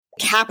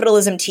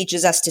capitalism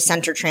teaches us to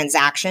center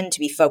transaction, to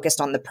be focused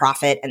on the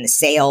profit and the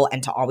sale,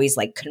 and to always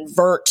like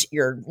convert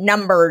your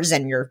numbers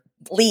and your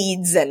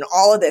leads and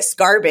all of this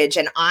garbage.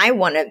 And I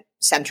want to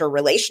center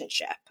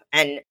relationship.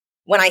 And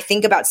when I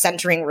think about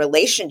centering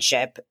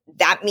relationship,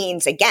 that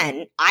means,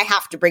 again, I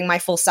have to bring my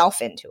full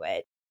self into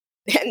it.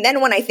 And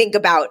then when I think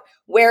about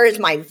where is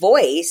my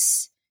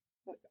voice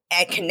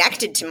and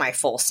connected to my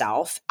full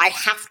self, I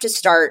have to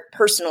start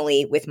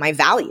personally with my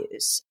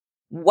values.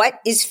 What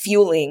is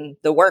fueling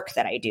the work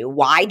that I do?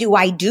 Why do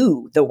I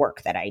do the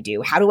work that I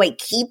do? How do I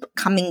keep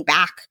coming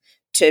back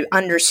to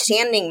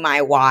understanding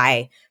my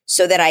why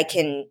so that I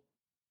can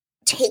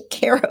take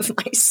care of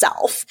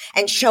myself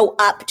and show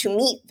up to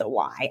meet the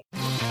why?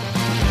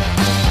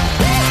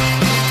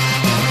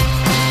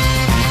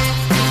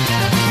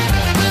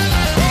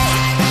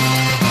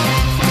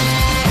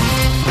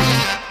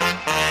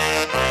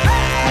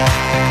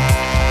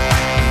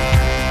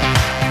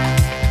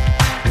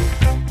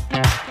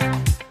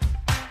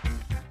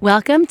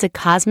 Welcome to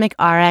Cosmic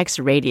RX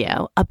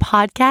Radio, a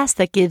podcast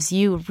that gives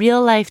you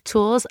real-life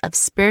tools of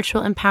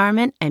spiritual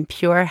empowerment and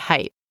pure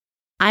hype.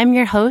 I'm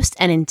your host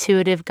and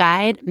intuitive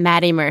guide,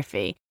 Maddie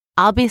Murphy.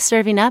 I'll be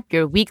serving up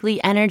your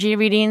weekly energy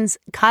readings,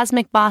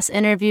 cosmic boss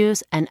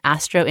interviews, and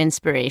astro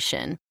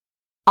inspiration.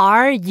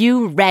 Are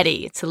you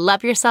ready to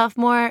love yourself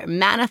more,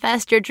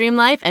 manifest your dream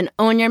life, and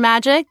own your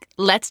magic?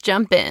 Let's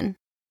jump in.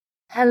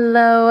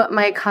 Hello,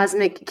 my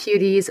cosmic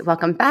cuties.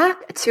 Welcome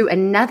back to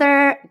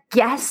another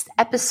guest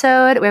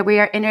episode where we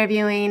are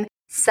interviewing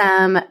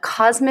some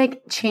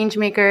cosmic change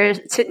makers.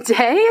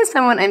 Today is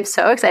someone I'm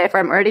so excited for.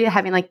 I'm already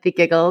having like the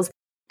giggles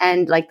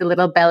and like the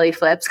little belly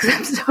flips because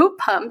I'm so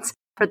pumped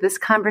for this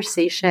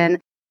conversation.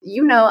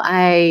 You know,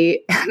 I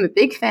am a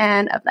big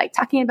fan of like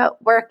talking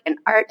about work and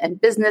art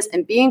and business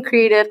and being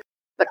creative,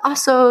 but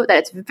also that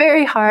it's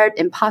very hard,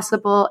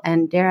 impossible,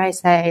 and dare I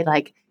say,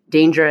 like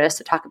dangerous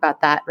to talk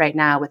about that right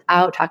now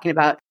without talking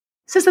about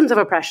systems of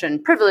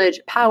oppression, privilege,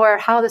 power,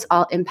 how this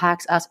all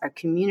impacts us, our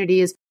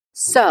communities.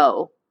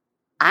 So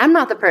I'm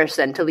not the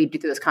person to lead you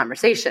through this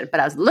conversation,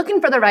 but I was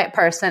looking for the right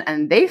person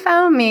and they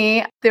found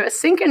me through a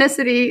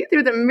synchronicity,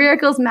 through the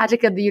miracles,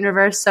 magic of the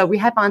universe. So we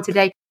have on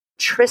today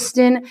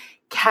Tristan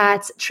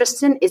Katz.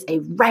 Tristan is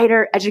a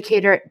writer,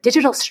 educator,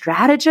 digital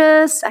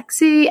strategist,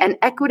 sexy, and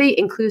equity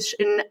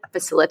inclusion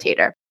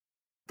facilitator.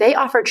 They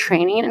offer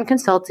training and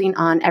consulting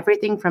on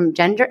everything from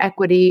gender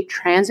equity,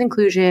 trans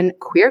inclusion,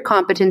 queer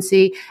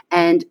competency,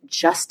 and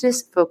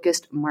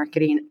justice-focused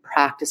marketing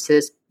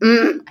practices.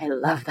 I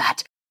love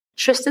that.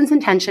 Tristan's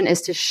intention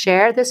is to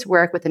share this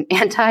work with an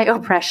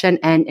anti-oppression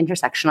and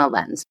intersectional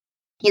lens.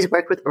 He's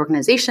worked with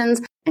organizations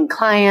and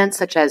clients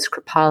such as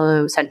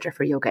Kripalu Center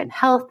for Yoga and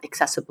Health,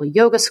 Accessible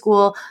Yoga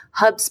School,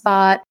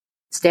 HubSpot,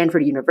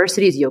 Stanford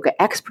University's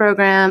Yoga X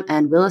program,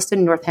 and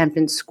Williston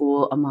Northampton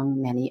School, among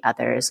many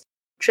others.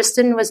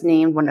 Tristan was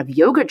named one of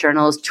Yoga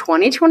Journal's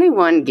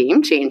 2021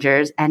 Game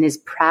Changers and is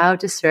proud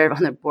to serve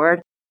on the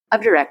board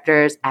of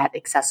directors at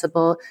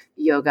Accessible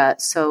Yoga.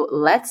 So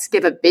let's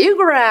give a big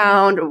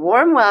round,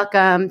 warm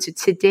welcome to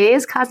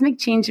today's Cosmic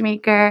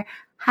Changemaker.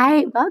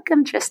 Hi,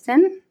 welcome,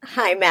 Tristan.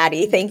 Hi,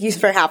 Maddie. Thank you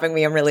for having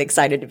me. I'm really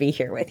excited to be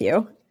here with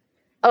you.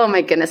 Oh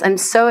my goodness. I'm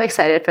so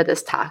excited for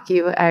this talk.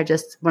 You are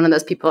just one of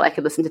those people I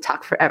could listen to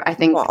talk forever. I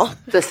think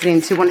listening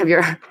to one of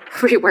your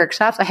free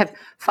workshops, I have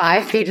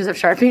 5 pages of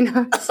Sharpie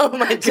notes. Oh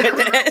my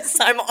goodness.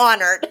 I'm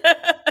honored.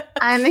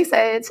 I'm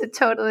excited to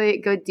totally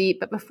go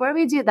deep. But before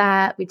we do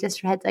that, we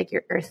just read like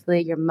your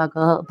earthly, your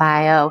muggle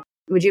bio.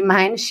 Would you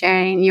mind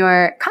sharing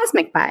your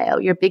cosmic bio,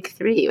 your big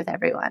 3 with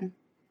everyone?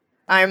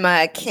 I'm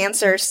a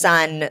Cancer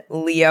Sun,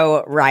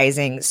 Leo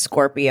Rising,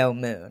 Scorpio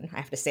Moon. I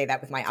have to say that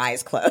with my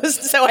eyes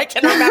closed so I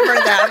can remember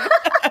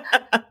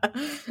them.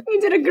 You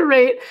did a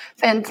great,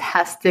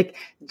 fantastic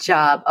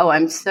job. Oh,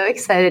 I'm so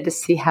excited to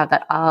see how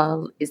that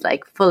all is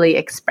like fully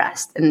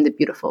expressed in the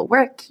beautiful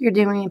work you're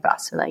doing, but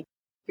also like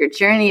your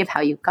journey of how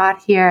you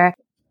got here.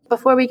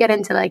 Before we get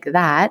into like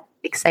that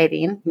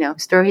exciting,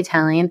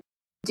 storytelling,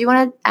 do you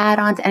want to add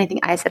on to anything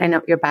I said? I know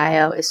your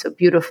bio is so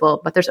beautiful,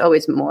 but there's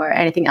always more.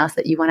 Anything else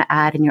that you want to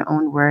add in your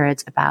own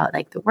words about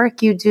like the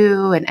work you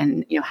do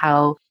and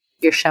how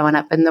you're showing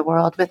up in the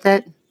world with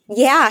it?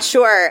 Yeah,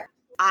 sure.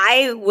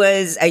 I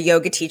was a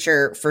yoga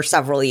teacher for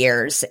several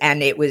years,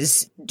 and it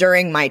was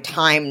during my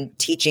time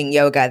teaching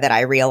yoga that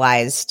I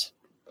realized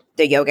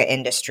the yoga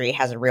industry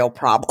has a real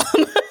problem.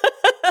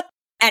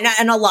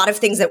 and a lot of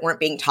things that weren't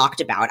being talked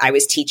about. I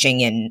was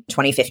teaching in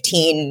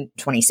 2015,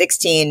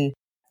 2016,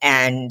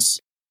 and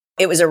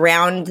it was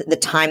around the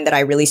time that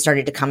I really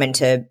started to come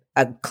into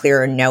a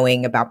clearer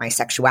knowing about my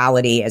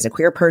sexuality as a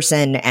queer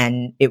person.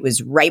 And it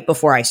was right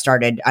before I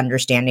started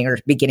understanding or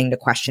beginning to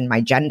question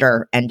my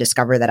gender and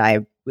discover that I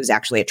was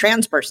actually a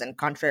trans person,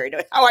 contrary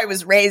to how I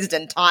was raised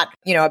and taught,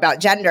 about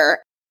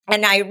gender.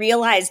 And I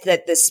realized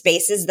that the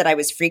spaces that I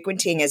was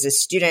frequenting as a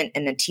student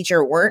and a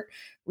teacher weren't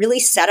really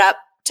set up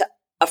to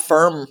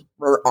affirm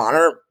or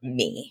honor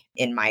me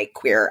in my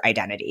queer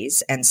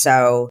identities. And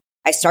so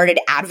I started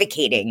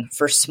advocating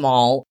for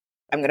small,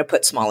 I'm going to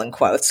put small in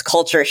quotes,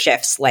 culture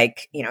shifts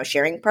like,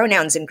 sharing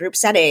pronouns in group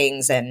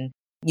settings and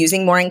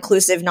using more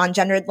inclusive,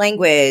 non-gendered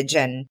language.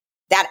 And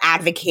that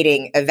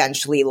advocating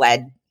eventually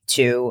led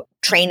to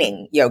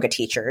training yoga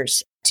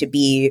teachers to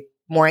be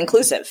more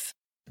inclusive,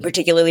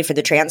 particularly for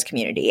the trans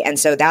community. And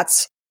so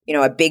that's,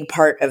 a big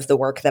part of the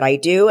work that I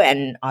do.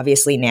 And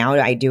obviously now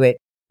I do it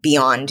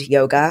beyond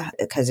yoga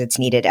because it's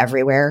needed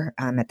everywhere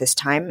at this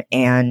time.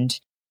 And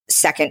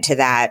second to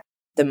that,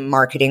 the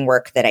marketing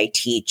work that I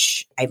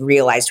teach, I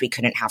realized we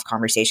couldn't have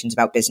conversations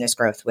about business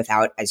growth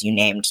without, as you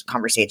named,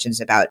 conversations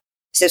about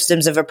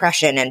systems of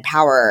oppression and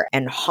power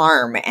and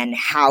harm and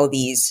how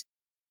these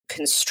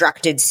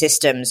constructed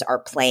systems are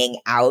playing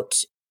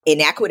out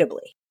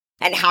inequitably.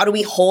 And how do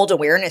we hold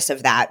awareness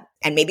of that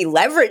and maybe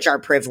leverage our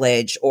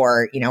privilege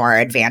or, our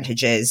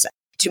advantages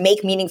to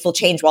make meaningful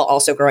change while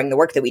also growing the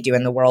work that we do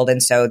in the world.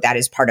 And so that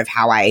is part of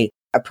how I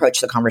approach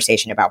the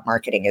conversation about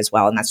marketing as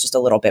well. And that's just a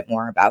little bit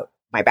more about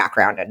my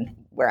background and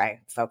where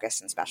I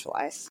focus and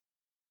specialize.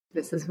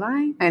 This is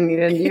why I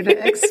needed you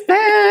to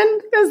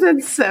expand because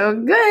it's so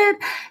good,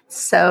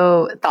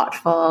 so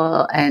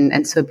thoughtful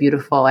and so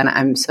beautiful. And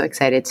I'm so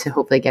excited to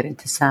hopefully get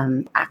into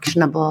some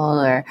actionable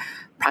or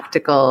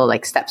practical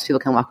steps people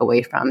can walk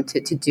away from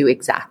to do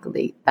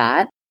exactly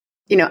that.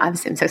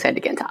 Obviously I'm so excited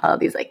to get into all of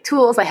these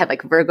tools. I have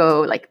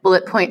Virgo,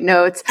 bullet point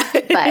notes,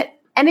 but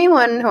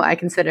anyone who I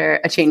consider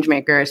a change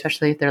maker,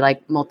 especially if they're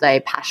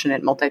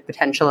multi-passionate,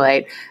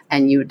 multi-potentialite,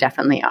 and you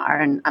definitely are.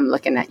 And I'm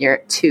looking at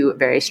your 2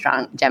 very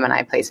strong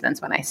Gemini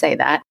placements when I say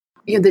that.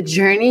 The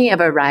journey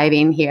of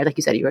arriving here, like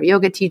you said, you were a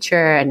yoga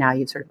teacher, and now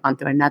you've sort of gone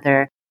through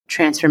another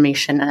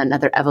transformation and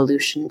another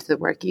evolution to the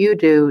work you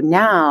do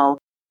now.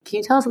 Can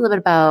you tell us a little bit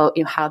about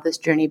how this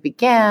journey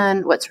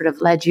began, what sort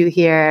of led you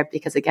here?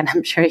 Because again,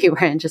 I'm sure you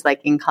weren't just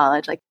in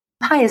college,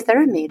 hi, is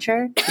there a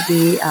major to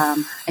be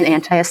an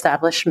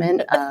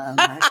anti-establishment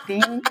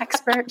marketing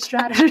expert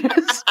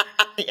strategist?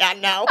 Yeah,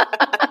 no.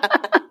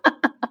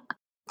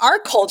 Our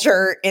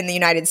culture in the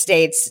United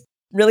States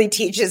really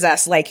teaches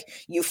us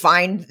you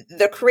find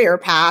the career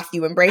path,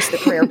 you embrace the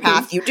career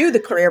path, you do the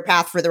career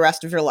path for the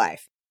rest of your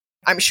life.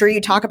 I'm sure you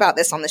talk about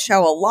this on the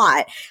show a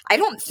lot. I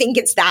don't think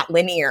it's that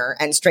linear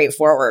and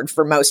straightforward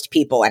for most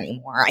people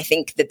anymore. I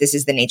think that this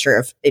is the nature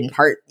of, in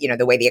part,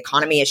 the way the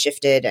economy has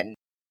shifted. And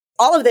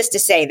all of this to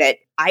say that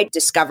I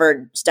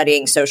discovered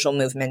studying social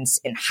movements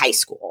in high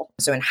school.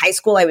 So in high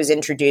school, I was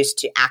introduced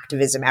to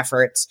activism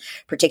efforts,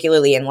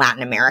 particularly in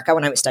Latin America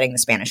when I was studying the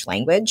Spanish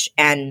language.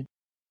 And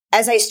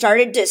as I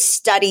started to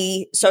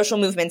study social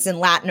movements in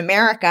Latin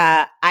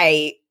America,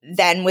 I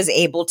then was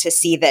able to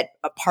see that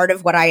a part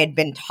of what I had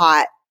been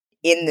taught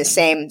in the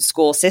same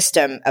school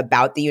system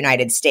about the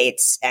United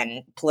States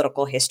and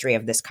political history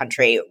of this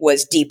country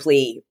was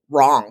deeply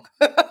wrong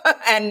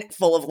and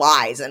full of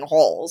lies and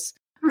holes.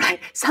 Right.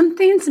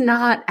 Something's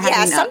not adding up.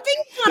 Yeah,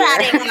 something's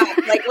not adding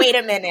up. Wait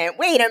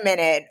a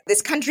minute.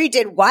 This country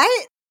did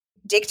what?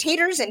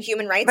 Dictators and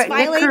human rights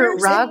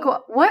violators?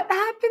 What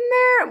happened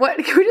there?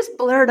 Can we just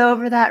blurt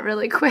over that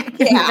really quick?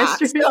 Yeah.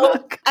 So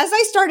as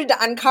I started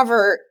to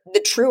uncover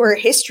the truer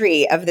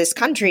history of this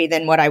country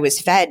than what I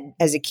was fed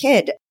as a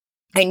kid,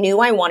 I knew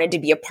I wanted to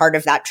be a part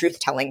of that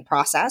truth-telling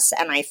process.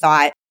 And I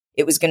thought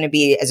it was going to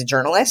be as a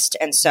journalist.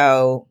 And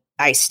so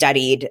I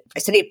studied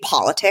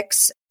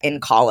politics in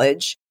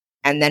college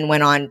and then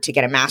went on to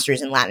get a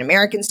master's in Latin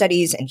American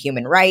studies and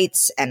human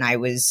rights. And I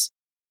was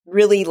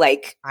really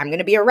I'm going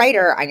to be a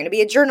writer. I'm going to be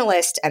a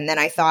journalist. And then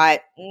I thought,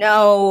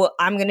 no,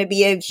 I'm going to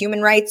be a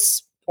human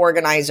rights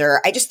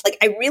organizer.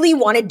 I really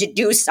wanted to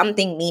do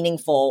something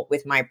meaningful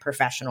with my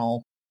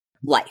professional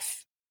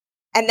life.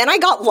 And then I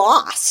got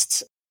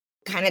lost.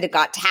 Kind of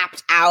got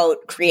tapped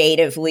out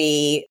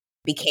creatively,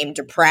 became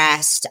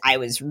depressed. I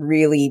was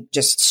really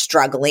just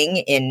struggling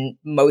in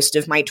most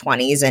of my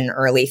 20s and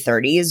early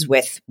 30s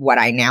with what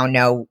I now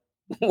know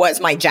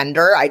was my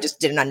gender. I just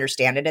didn't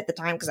understand it at the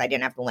time because I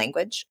didn't have the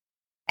language.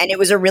 And it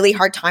was a really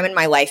hard time in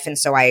my life. And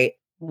so I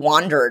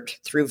wandered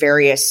through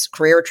various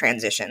career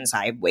transitions.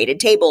 I waited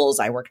tables.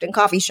 I worked in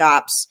coffee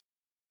shops.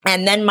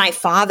 And then my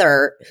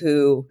father,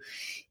 who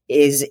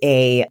is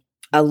a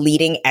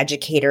leading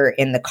educator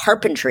in the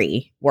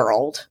carpentry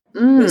world,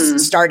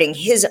 was starting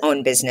his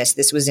own business.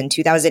 This was in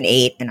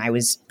 2008, and I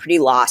was pretty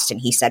lost. And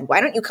he said,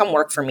 why don't you come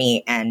work for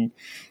me and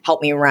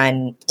help me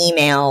run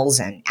emails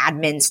and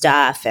admin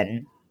stuff?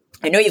 And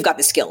I know you've got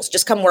the skills.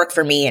 Just come work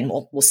for me and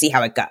we'll see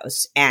how it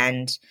goes.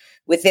 And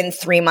within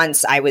 3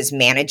 months, I was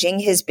managing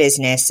his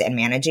business and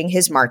managing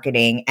his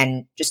marketing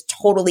and just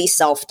totally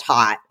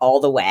self-taught all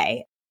the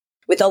way,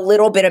 with a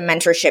little bit of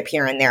mentorship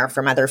here and there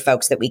from other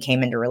folks that we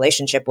came into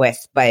relationship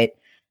with. But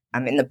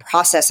in the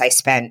process, I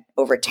spent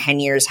over 10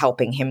 years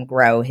helping him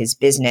grow his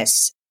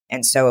business.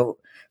 And so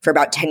for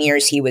about 10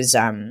 years, he was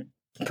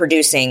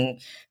producing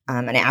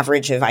an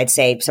average of, I'd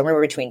say, somewhere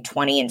between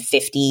 20 and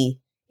 50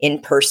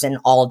 in-person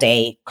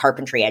all-day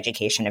carpentry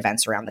education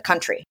events around the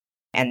country.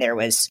 And there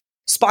was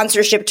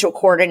sponsorship to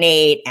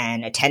coordinate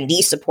and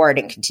attendee support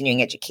and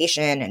continuing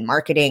education and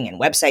marketing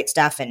and website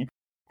stuff. And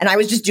I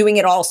was just doing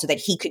it all so that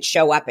he could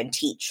show up and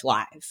teach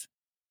live.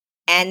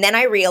 And then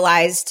I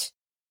realized,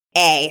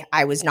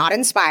 I was not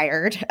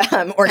inspired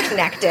or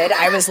connected.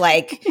 I was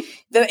like,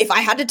 if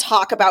I had to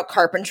talk about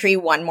carpentry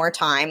one more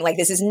time, like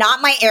this is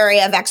not my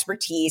area of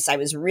expertise. I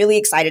was really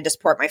excited to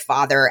support my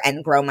father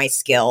and grow my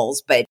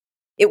skills, but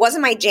it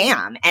wasn't my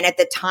jam. And at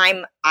the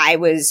time, I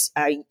was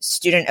a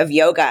student of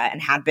yoga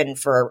and had been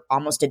for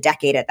almost a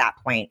decade at that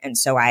point. And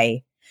so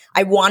I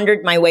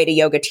wandered my way to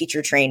yoga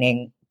teacher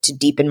training to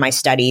deepen my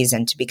studies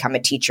and to become a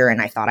teacher.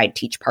 And I thought I'd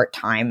teach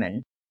part-time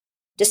and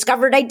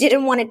discovered I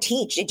didn't want to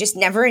teach. I just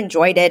never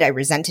enjoyed it. I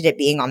resented it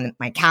being on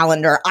my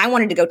calendar. I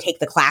wanted to go take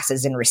the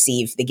classes and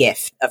receive the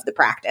gift of the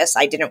practice.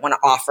 I didn't want to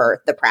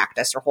offer the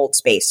practice or hold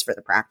space for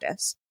the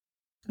practice.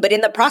 But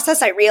in the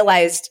process, I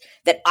realized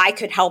that I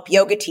could help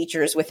yoga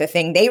teachers with the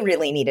thing they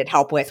really needed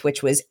help with,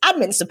 which was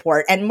admin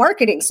support and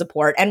marketing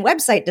support and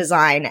website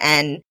design.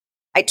 And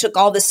I took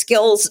all the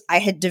skills I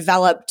had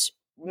developed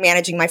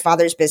managing my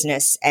father's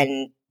business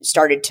and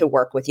started to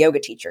work with yoga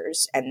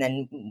teachers and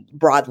then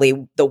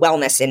broadly the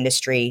wellness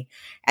industry.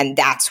 And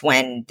that's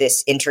when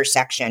this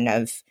intersection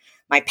of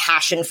my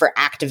passion for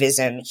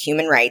activism,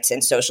 human rights,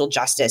 and social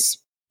justice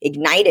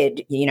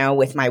ignited,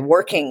 with my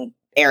working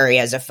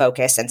areas of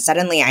focus. And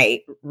suddenly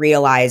I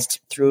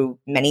realized through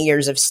many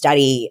years of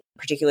study,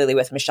 particularly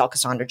with Michelle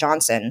Cassandra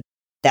Johnson,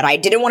 that I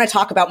didn't want to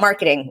talk about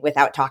marketing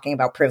without talking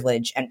about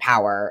privilege and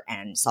power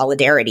and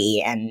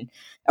solidarity and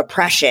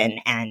oppression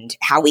and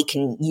how we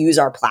can use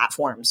our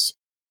platforms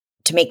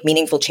to make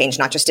meaningful change,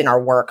 not just in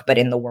our work, but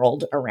in the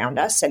world around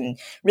us, and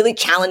really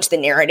challenge the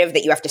narrative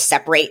that you have to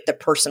separate the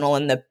personal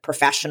and the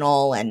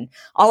professional and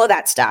all of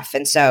that stuff.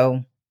 And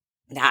so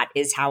that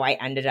is how I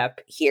ended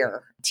up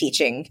here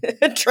teaching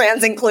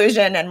trans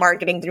inclusion and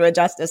marketing through a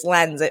justice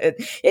lens.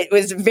 It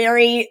was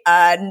very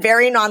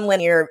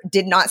nonlinear,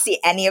 did not see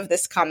any of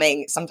this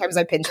coming. Sometimes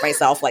I pinch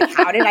myself like,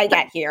 how did I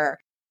get here?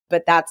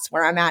 But that's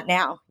where I'm at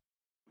now.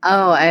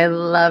 Oh, I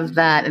love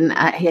that. And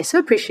I so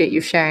appreciate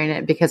you sharing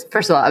it because,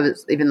 first of all, I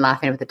was even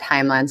laughing with the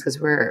timelines because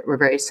we're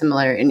very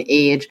similar in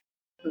age.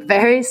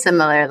 Very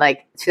similar,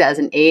 like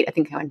 2008, I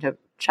think I went to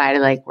try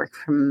to work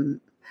from,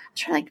 I was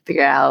trying to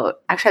figure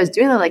out, actually I was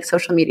doing the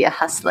social media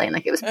hustling,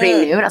 it was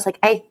pretty new. And I was like,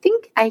 I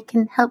think I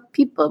can help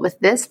people with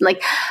this. And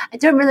I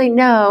don't really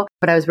know,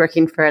 but I was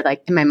working for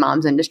in my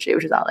mom's industry,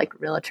 which is all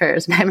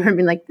realtors. And I remember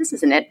being like, this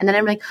isn't it. And then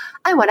I'm like,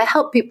 I want to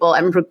help people. I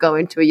remember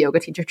going to a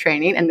yoga teacher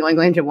training and only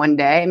going to one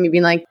day and me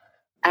being like,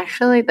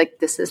 actually,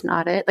 this is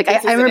not it. I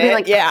remember being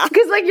like, yeah,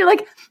 because you're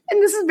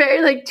and this is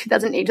very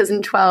 2008,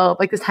 2012,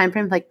 this time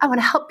frame, I want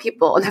to help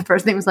people. And the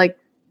first thing was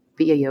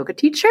be a yoga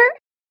teacher.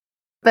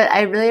 But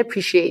I really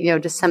appreciate,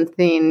 just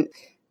something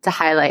to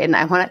highlight. And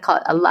I want to call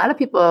it, a lot of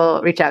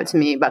people reach out to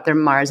me about their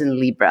Mars and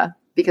Libra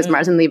because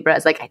Mars and Libra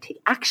is I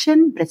take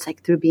action, but it's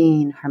through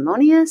being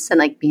harmonious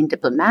and being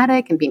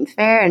diplomatic and being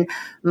fair. And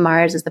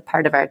Mars is the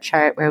part of our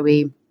chart where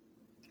we,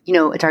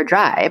 it's our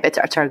drive,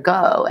 it's our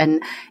go.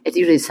 And it's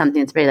usually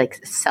something that's very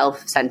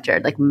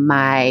self-centered,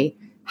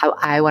 how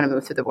I want to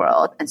move through the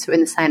world. And so in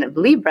the sign of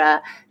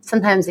Libra,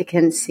 sometimes it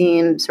can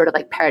seem sort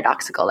of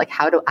paradoxical.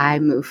 How do I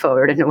move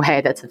forward in a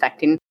way that's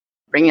affecting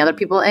bringing other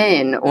people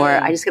in? Or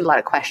I just get a lot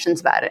of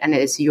questions about it. And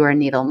it is your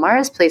natal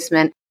Mars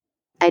placement.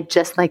 I'd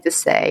just like to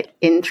say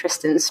in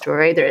Tristan's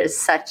story, there is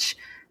such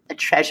a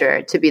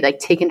treasure to be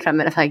taken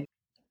from it. If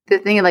the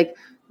thing of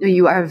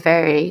you are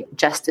very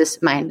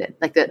justice minded,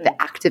 the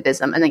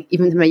activism. And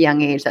even from a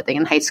young age, that thing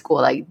in high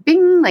school,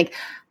 bing,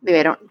 maybe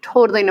I don't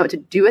totally know what to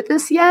do with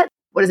this yet.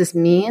 What does this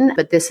mean?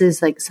 But this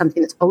is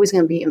something that's always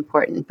going to be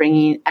important,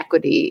 bringing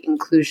equity,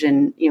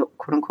 inclusion,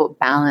 quote unquote,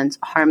 balance,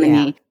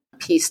 harmony,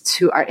 peace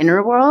to our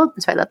inner world.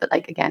 And so I love that,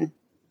 again,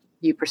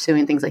 you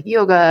pursuing things like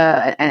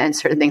yoga and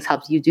certain things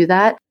helps you do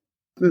that.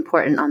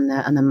 Important on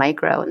the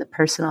micro and the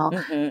personal.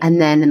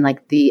 And then in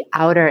the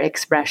outer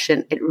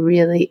expression, it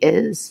really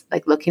is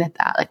looking at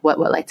that, what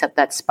lights up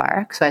that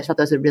spark. So I thought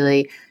that was a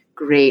really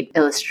great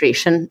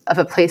illustration of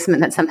a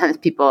placement that sometimes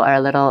people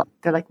are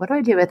they're like, what do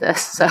I do with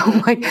this? So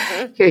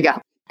here you go.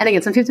 And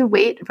again, sometimes you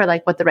wait for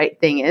what the right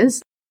thing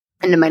is.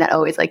 And it might not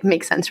always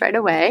make sense right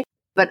away.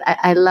 But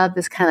I love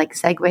this kind of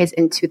segues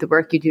into the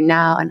work you do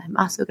now. And I'm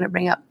also going to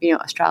bring up,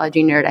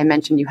 astrology nerd. I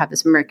mentioned you have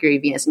this Mercury,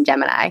 Venus, and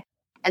Gemini.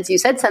 And so you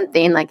said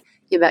something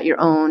about your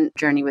own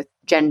journey with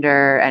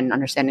gender and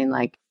understanding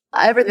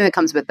everything that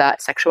comes with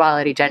that,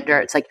 sexuality, gender.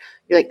 It's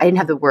you're I didn't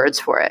have the words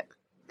for it.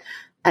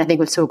 And I think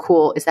what's so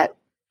cool is that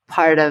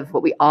part of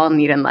what we all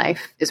need in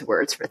life is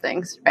words for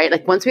things,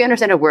 right? Once we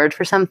understand a word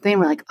for something,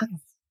 we're oh,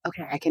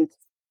 okay, I can,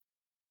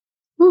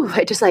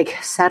 it just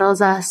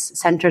settles us,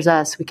 centers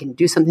us. We can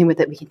do something with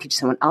it. We can teach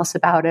someone else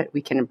about it.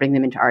 We can bring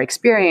them into our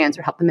experience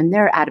or help them in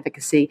their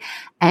advocacy.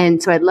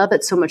 And so I love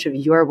that so much of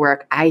your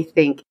work, I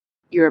think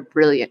you're a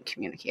brilliant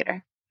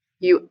communicator.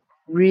 You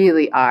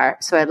really are.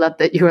 So I love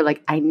that you were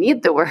I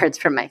need the words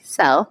for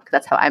myself because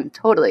that's how I'm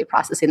totally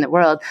processing the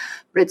world.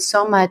 But it's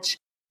so much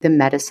the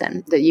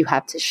medicine that you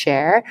have to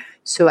share.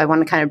 So I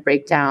want to kind of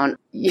break down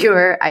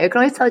I can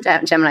always tell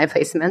Gemini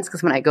placements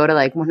because when I go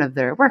to one of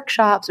their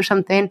workshops or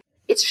something,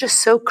 it's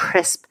just so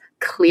crisp,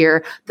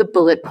 clear, the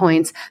bullet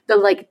points,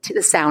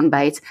 the sound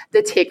bites,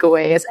 the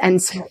takeaways.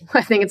 And so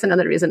I think it's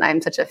another reason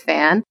I'm such a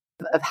fan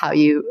of how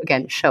you,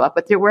 again, show up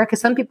with your work.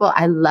 Because some people,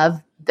 I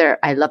love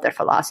I love their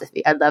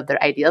philosophy. I love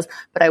their ideals,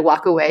 but I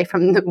walk away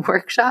from the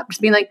workshop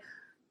just being like,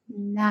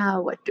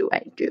 now what do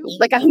I do?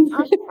 Like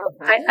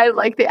I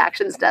like the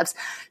action steps.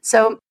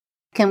 So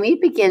can we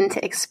begin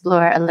to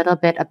explore a little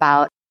bit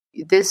about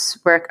this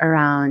work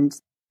around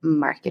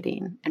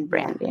marketing and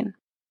branding?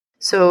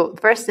 So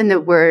first, in the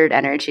word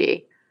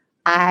energy,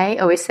 I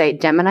always say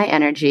Gemini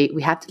energy,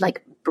 we have to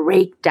like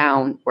break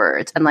down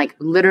words and like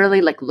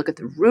literally like look at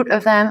the root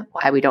of them,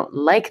 why we don't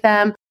like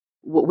them,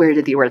 where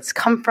did the words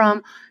come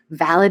from,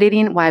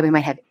 validating why we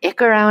might have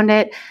ick around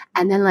it,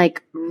 and then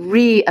like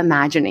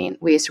reimagining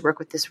ways to work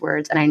with these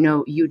words. And I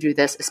know you do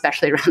this,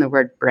 especially around the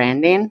word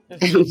branding.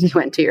 You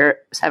went to your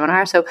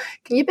seminar. So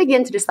can you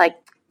begin to just like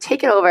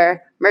take it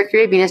over,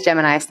 Mercury, Venus,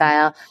 Gemini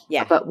style,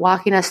 but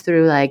walking us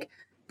through like,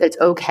 it's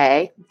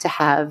okay to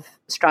have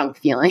strong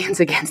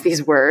feelings against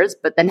these words,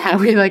 but then how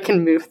we like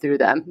can move through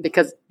them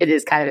because it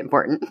is kind of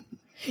important.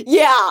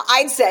 Yeah,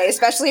 I'd say,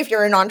 especially if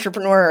you're an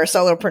entrepreneur or a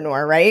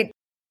solopreneur, right?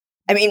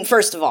 I mean,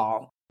 first of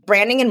all,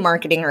 branding and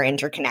marketing are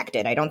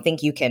interconnected. I don't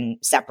think you can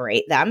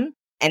separate them.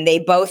 And they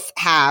both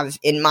have,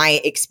 in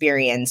my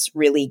experience,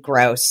 really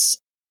gross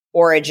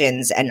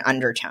origins and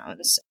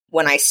undertones.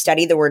 When I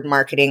study the word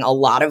marketing, a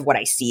lot of what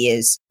I see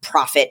is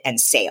profit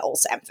and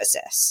sales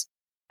emphasis.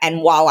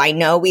 And while I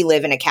know we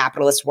live in a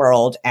capitalist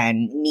world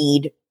and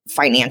need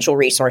financial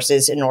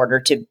resources in order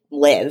to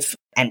live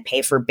and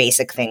pay for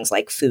basic things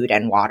like food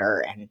and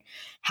water and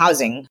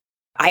housing,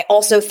 I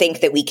also think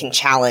that we can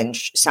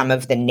challenge some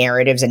of the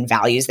narratives and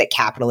values that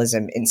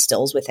capitalism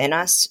instills within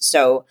us.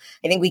 So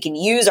I think we can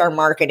use our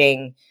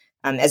marketing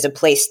as a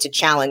place to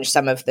challenge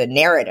some of the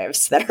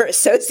narratives that are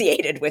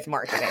associated with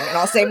marketing. And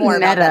I'll say more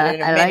about that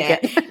in a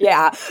minute. Like it.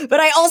 Yeah. But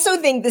I also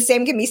think the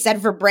same can be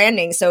said for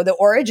branding. So the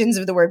origins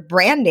of the word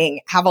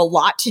branding have a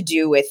lot to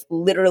do with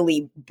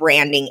literally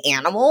branding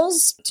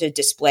animals to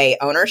display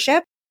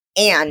ownership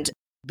and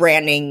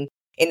branding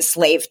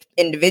enslaved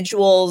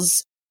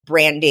individuals,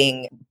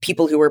 branding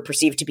people who were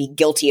perceived to be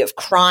guilty of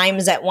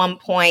crimes at one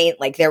point.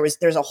 Like there's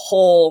a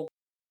whole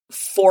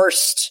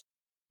forced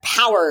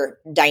power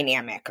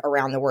dynamic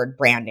around the word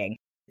branding.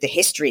 The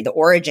history, the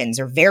origins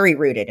are very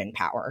rooted in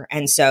power.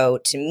 And so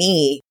to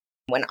me,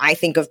 when I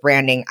think of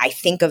branding, I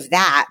think of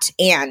that.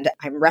 And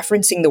I'm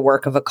referencing the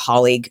work of a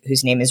colleague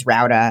whose name is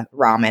Rauda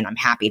Rahman. I'm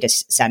happy to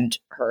send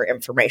her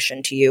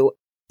information to you.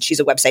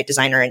 She's a website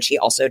designer and she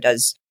also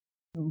does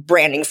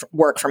branding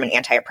work from an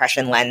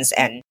anti-oppression lens.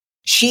 And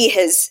she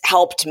has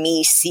helped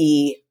me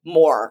see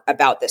more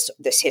about this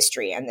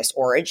history and this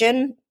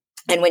origin.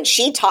 And when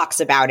she talks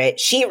about it,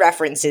 she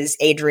references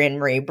Adrienne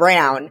Maree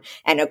Brown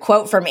and a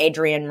quote from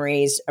Adrienne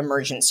Maree's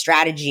Emergent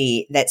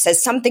Strategy that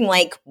says something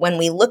like, when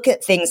we look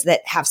at things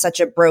that have such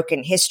a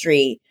broken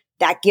history,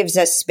 that gives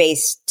us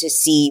space to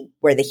see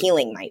where the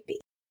healing might be.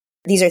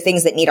 These are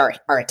things that need our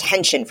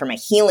attention from a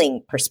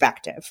healing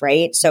perspective,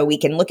 right? So we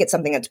can look at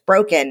something that's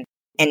broken,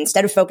 and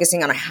instead of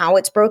focusing on how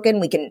it's broken,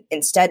 we can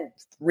instead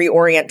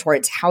reorient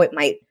towards how it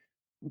might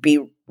be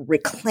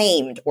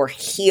reclaimed or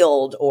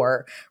healed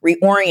or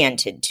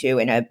reoriented to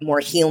in a more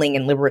healing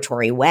and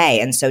liberatory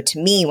way. And so to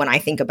me, when I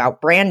think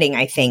about branding,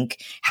 I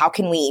think, how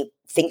can we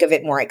think of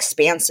it more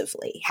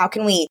expansively? How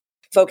can we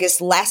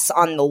focus less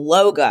on the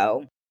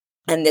logo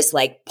and this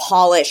like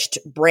polished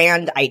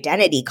brand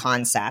identity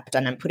concept?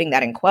 And I'm putting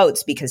that in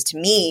quotes because to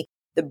me,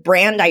 the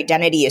brand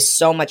identity is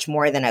so much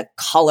more than a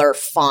color,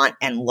 font,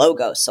 and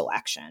logo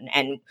selection.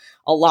 And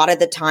a lot of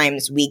the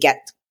times we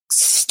get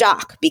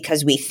stuck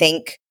because we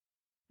think,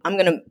 I'm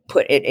going to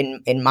put it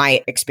in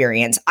my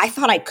experience, I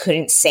thought I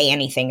couldn't say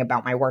anything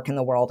about my work in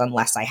the world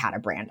unless I had a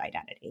brand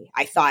identity.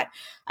 I thought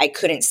I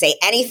couldn't say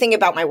anything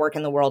about my work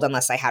in the world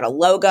unless I had a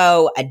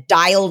logo, a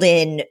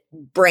dialed-in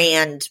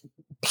brand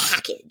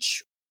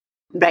package.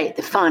 Right,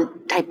 the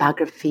font,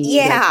 typography.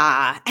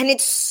 Yeah, and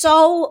it's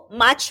so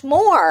much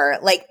more.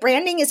 Like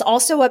branding is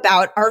also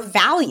about our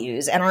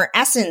values and our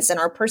essence and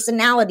our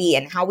personality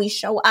and how we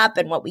show up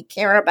and what we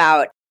care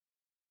about.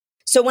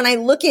 So when I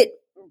look at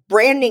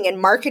branding and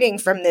marketing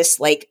from this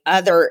like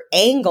other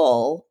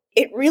angle,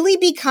 it really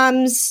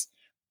becomes,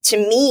 to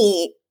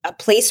me, a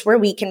place where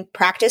we can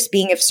practice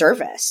being of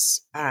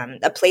service,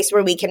 a place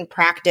where we can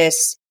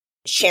practice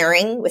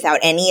sharing without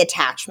any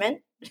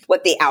attachment,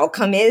 what the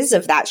outcome is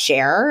of that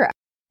share,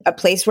 a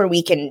place where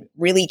we can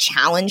really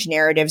challenge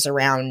narratives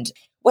around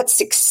what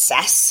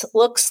success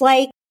looks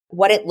like,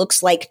 what it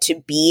looks like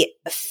to be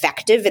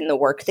effective in the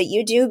work that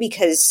you do,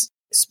 because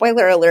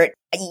spoiler alert,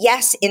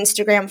 yes,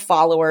 Instagram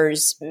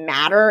followers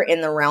matter in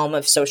the realm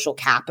of social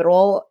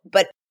capital,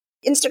 but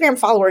Instagram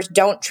followers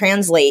don't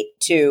translate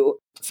to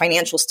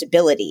financial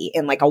stability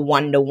in like a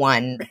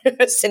one-to-one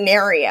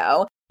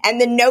scenario.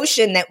 And the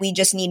notion that we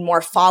just need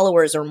more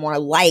followers or more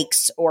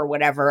likes or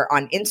whatever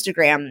on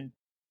Instagram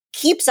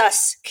keeps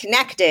us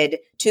connected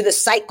to the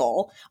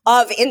cycle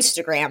of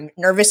Instagram,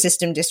 nervous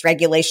system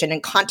dysregulation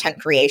and content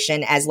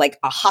creation as like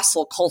a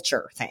hustle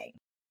culture thing.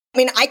 I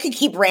mean, I could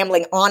keep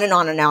rambling on and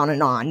on and on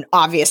and on,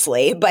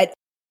 obviously, but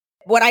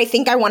what I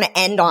think I want to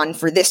end on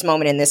for this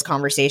moment in this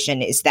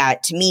conversation is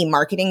that, to me,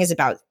 marketing is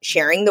about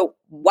sharing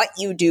what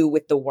you do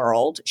with the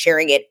world,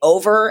 sharing it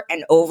over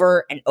and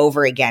over and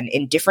over again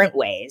in different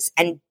ways,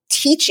 and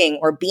teaching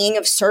or being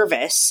of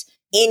service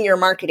in your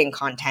marketing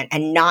content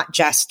and not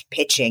just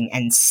pitching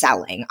and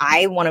selling.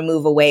 I want to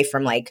move away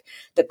from like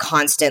the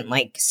constant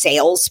like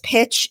sales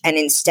pitch and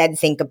instead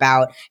think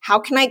about how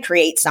can I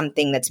create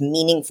something that's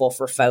meaningful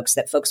for folks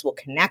that folks will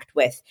connect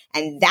with,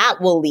 and that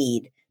will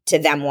lead to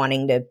them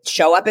wanting to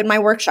show up in my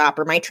workshop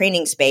or my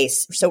training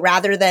space. So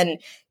rather than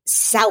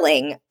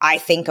selling, I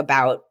think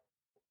about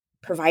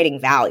providing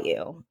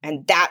value.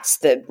 And that's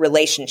the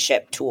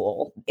relationship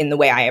tool in the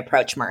way I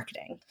approach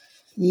marketing.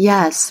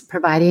 Yes,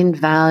 providing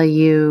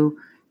value,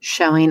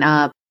 showing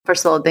up.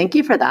 First of all, thank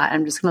you for that.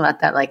 I'm just going to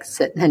let that like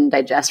sit and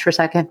digest for a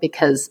second,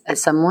 because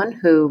as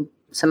someone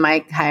so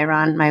my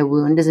Chiron, my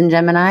wound is in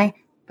Gemini,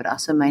 but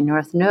also my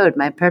North Node,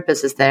 my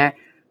purpose is there.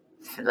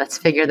 Let's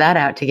figure that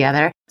out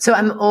together. So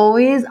I'm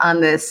always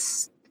on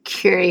this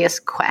curious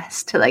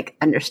quest to like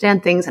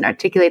understand things and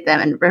articulate them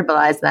and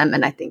verbalize them.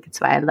 And I think it's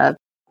why I love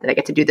that I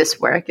get to do this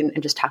work and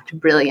just talk to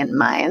brilliant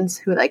minds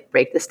who like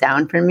break this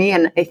down for me.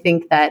 And I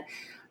think that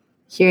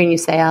hearing you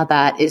say all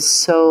that is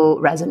so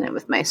resonant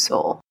with my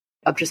soul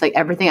of just like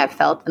everything I've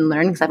felt and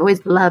learned, because I've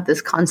always loved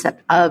this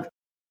concept of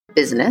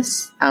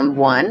business,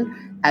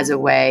 one, as a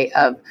way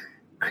of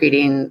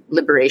creating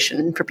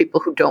liberation for people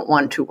who don't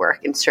want to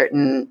work in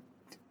certain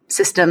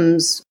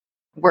systems,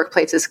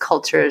 workplaces,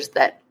 cultures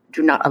that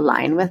do not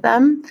align with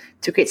them,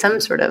 to create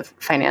some sort of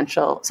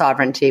financial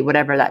sovereignty,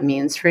 whatever that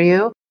means for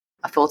you,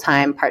 a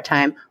full-time,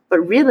 part-time. But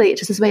really,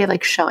 it's just this way of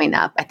like showing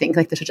up. I think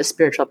like there's such a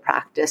spiritual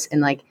practice in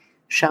like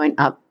showing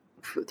up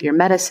with your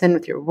medicine,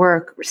 with your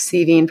work,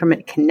 receiving from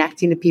it,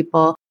 connecting to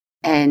people.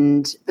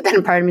 But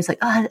then part of me is like,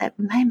 oh,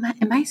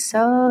 am I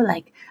so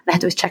like, and I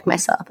have to always check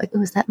myself, like,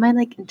 oh, is that my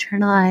like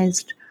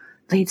internalized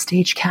late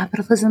stage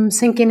capitalism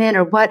sinking in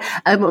or what?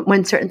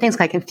 When certain things,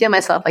 I can feel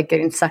myself like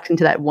getting sucked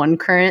into that one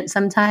current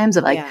sometimes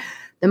of like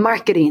the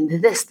marketing, the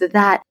this, the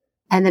that.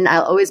 And then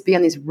I'll always be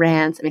on these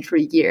rants. I mean, for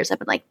years, I've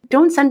been like,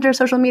 don't center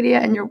social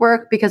media in your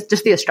work, because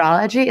just the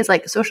astrology is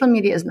like, social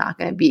media is not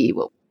going to be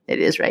what it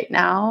is right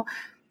now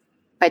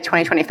by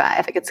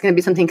 2025. Like, it's going to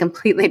be something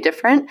completely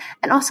different.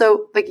 And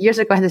also, like years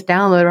ago, I had this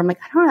download where I'm like,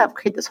 I don't know how to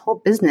create this whole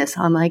business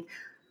on like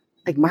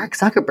Mark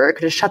Zuckerberg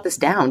could just shut this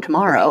down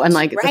tomorrow. And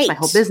like, it's like my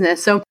whole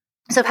business. So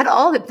I've had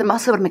all the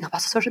muscle, but I'm like,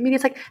 social media,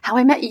 it's like how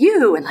I met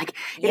you. And like,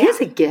 it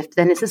is a gift,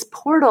 and it's this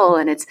portal.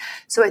 And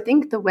so I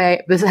think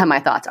this is how my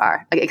thoughts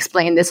are. Like,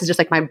 explain this is just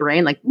like my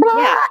brain, like,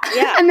 blah.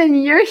 Yeah. And then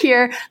you're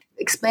here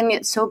explaining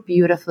it so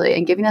beautifully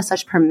and giving us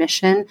such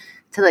permission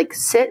to like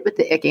sit with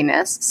the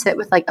ickiness, sit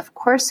with like, of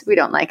course we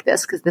don't like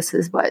this, because this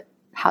is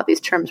how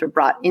these terms were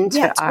brought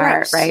into our,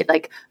 gross. Right?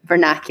 Like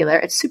vernacular.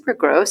 It's super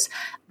gross.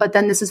 But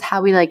then this is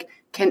how we like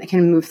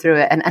can move through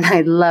it. And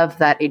I love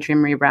that Adrienne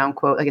Marie Brown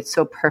quote. Like, it's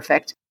so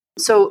perfect.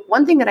 So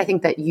one thing that I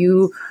think that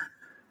you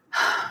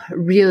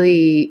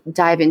really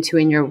dive into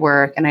in your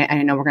work, and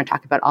I know we're going to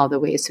talk about all the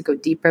ways to go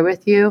deeper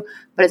with you,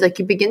 but it's like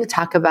you begin to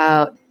talk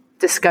about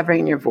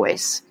discovering your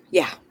voice.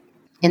 Yeah.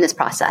 In this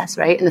process,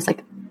 right? And this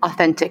like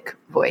authentic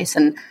voice.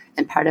 And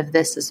part of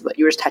this is what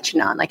you were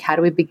touching on. Like, how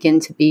do we begin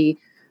to be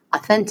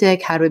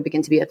authentic? How do we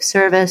begin to be of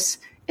service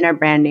in our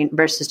branding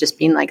versus just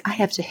being like, I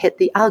have to hit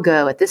the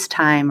algo at this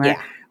time or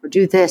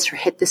do this or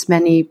hit this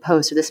many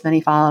posts or this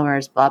many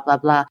followers, blah, blah,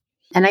 blah.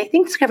 And I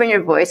think discovering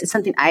your voice is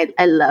something I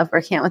love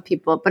working out with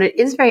people, but it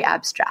is very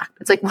abstract.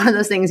 It's like one of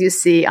those things you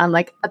see on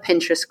like a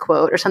Pinterest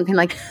quote or something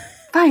like,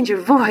 find your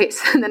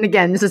voice. And then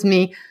again, this is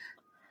me.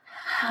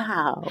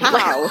 How?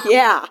 Like,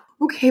 yeah.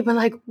 Okay, but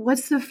like,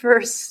 what's the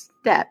first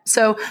step?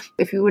 So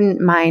if you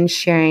wouldn't mind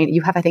sharing,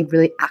 you have, I think,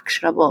 really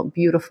actionable,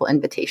 beautiful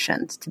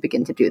invitations to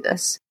begin to do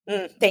this.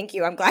 Thank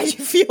you. I'm glad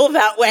you feel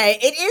that way.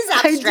 It is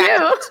abstract.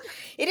 I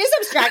do. It is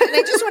abstract. And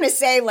I just want to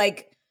say,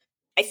 like,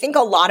 I think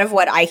a lot of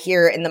what I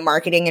hear in the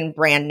marketing and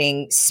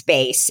branding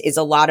space is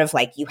a lot of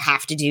like, you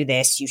have to do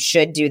this, you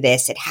should do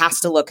this, it has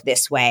to look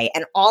this way.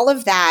 And all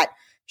of that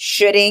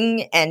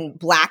shoulding and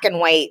black and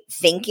white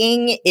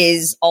thinking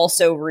is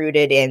also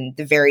rooted in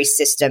the very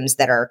systems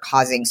that are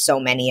causing so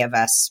many of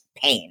us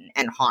pain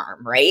and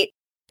harm, right?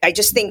 I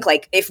just think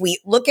like if we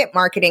look at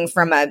marketing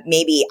from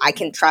maybe I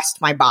can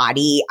trust my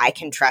body, I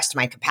can trust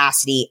my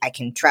capacity, I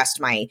can trust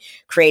my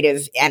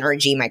creative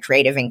energy, my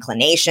creative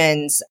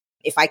inclinations.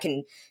 If I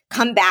can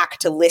come back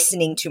to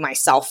listening to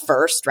myself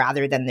first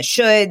rather than the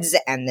shoulds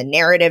and the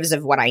narratives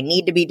of what I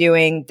need to be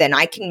doing, then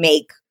I can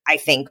make, I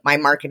think, my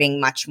marketing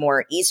much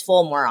more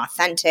easeful, more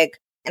authentic,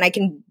 and I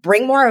can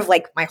bring more of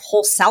like my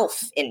whole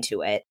self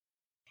into it.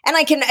 And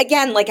I can,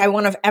 again, like I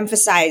want to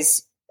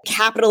emphasize,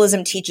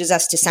 capitalism teaches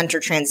us to center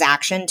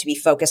transaction, to be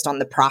focused on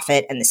the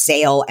profit and the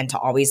sale, and to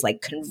always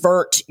like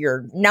convert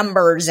your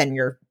numbers and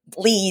your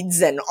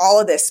leads and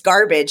all of this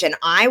garbage. And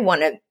I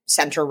want to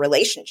center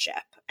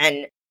relationship.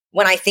 And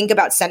when I think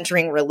about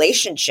centering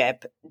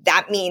relationship,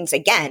 that means,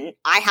 again,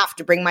 I have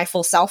to bring my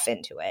full self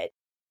into it.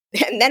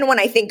 And then when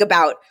I think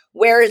about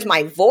where is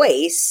my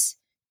voice,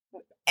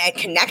 and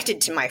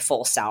connected to my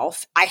full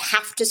self, I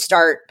have to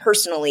start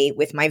personally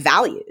with my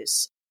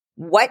values.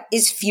 What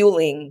is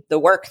fueling the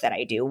work that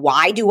I do?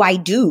 Why do I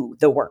do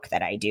the work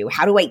that I do?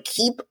 How do I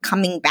keep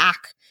coming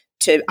back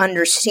to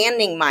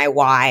understanding my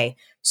why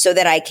so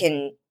that I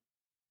can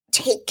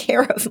take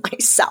care of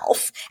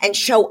myself and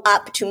show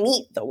up to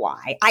meet the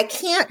why? I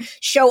can't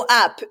show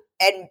up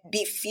and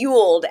be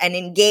fueled and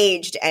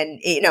engaged and,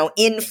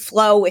 in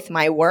flow with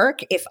my work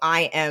if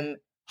I am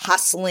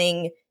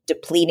hustling,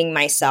 depleting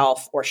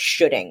myself, or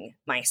shoulding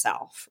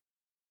myself.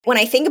 When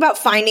I think about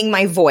finding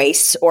my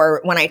voice,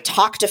 or when I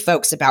talk to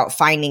folks about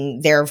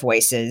finding their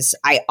voices,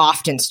 I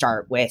often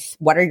start with,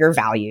 what are your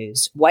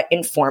values? What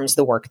informs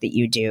the work that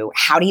you do?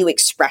 How do you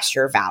express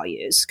your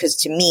values? Because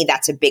to me,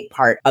 that's a big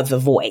part of the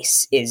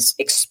voice, is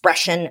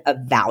expression of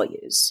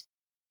values.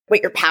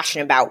 What you're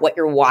passionate about, what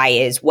your why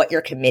is, what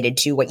you're committed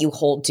to, what you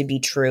hold to be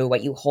true,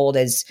 what you hold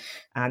as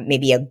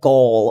maybe a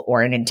goal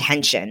or an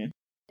intention.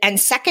 And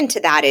second to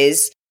that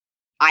is,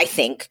 I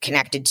think,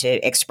 connected to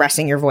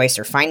expressing your voice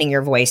or finding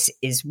your voice,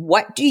 is,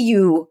 what do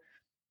you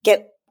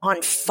get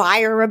on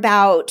fire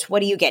about? What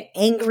do you get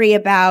angry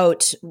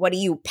about? What are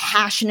you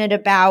passionate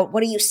about?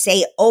 What do you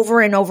say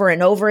over and over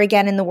and over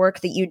again in the work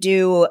that you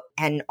do?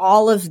 And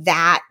all of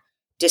that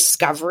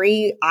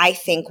discovery, I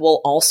think,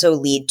 will also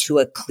lead to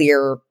a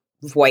clear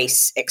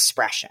voice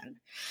expression.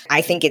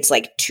 I think it's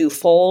like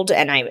twofold.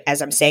 And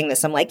as I'm saying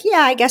this, I'm like,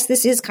 yeah, I guess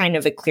this is kind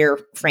of a clear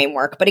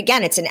framework. But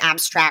again, it's an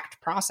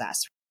abstract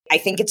process. I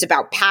think it's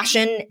about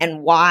passion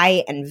and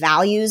why and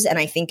values. And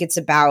I think it's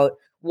about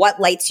what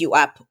lights you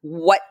up,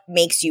 what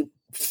makes you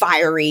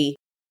fiery,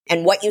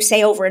 and what you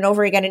say over and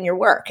over again in your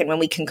work. And when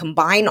we can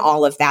combine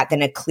all of that,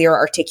 then a clear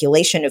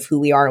articulation of who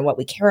we are and what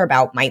we care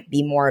about might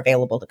be more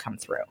available to come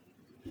through.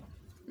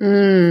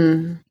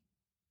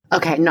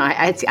 Okay, no,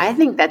 I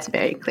think that's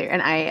very clear,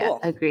 and I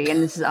agree.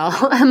 And this is all,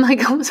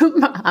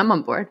 I'm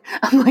on board.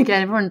 I'm like,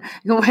 everyone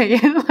go weigh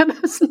in, let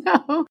us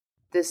know.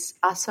 This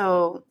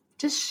also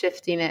just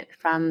shifting it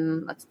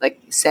from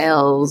like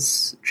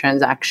sales,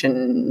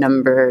 transaction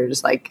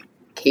numbers, like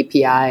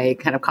KPI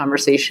kind of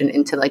conversation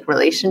into like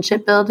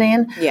relationship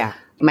building. Yeah.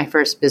 My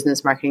first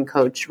business marketing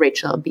coach,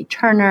 Rachel B.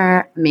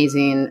 Turner,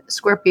 amazing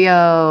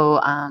Scorpio,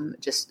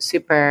 just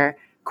super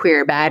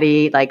queer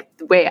baddie. Like,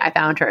 the way I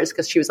found her is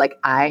because she was like,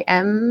 I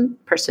am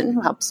a person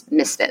who helps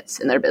misfits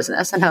in their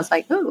business. And I was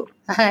like, ooh,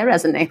 I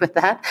resonate with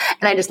that.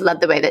 And I just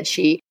loved the way that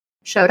she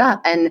showed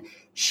up. And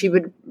she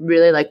would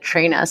really like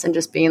train us and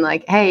just being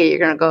like, hey, you're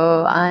going to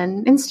go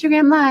on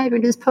Instagram Live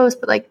and do this post,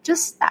 but like,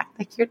 just act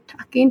like you're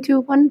talking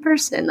to one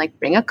person, like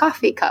bring a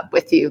coffee cup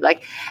with you.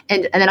 Like,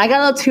 and then I got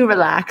a little too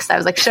relaxed. I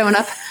was like showing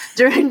up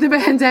during the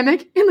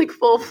pandemic in like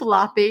full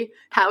floppy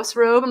house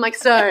robe. I'm like,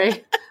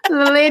 sorry,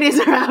 the ladies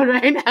are out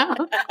right now.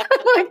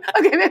 I'm like,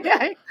 okay, maybe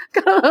I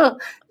got a little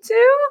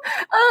too,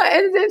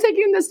 and then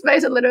taking the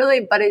space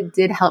literally, but it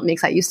did help me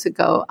because I used to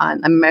go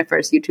on, my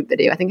first YouTube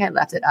video, I think I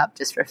left it up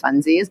just for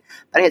funsies,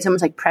 but I had so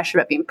much like pressure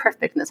about being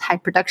perfect and this high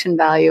production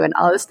value and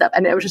all this stuff.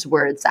 And it was just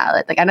word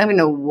salad. Like, I don't even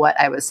know what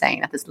I was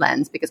saying at this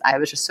lens because I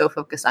was just so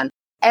focused on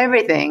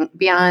everything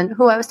beyond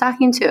who I was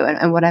talking to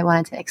and what I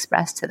wanted to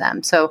express to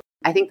them. So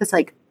I think this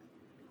like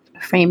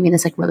framing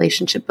is like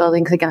relationship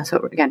building. Because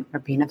again, we're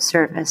being of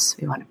service.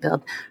 We want to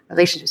build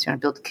relationships. We want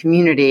to build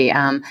community.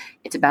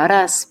 It's about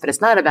us, but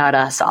it's not about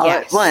us all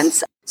at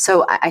once.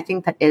 So I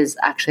think that is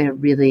actually a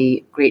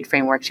really great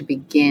framework to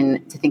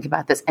begin to think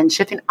about this and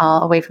shifting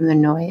all away from the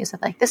noise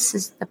of like, this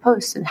is the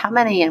post and how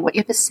many and what you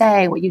have to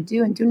say, what you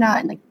do and do not,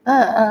 and like,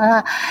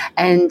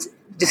 and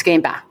just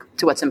getting back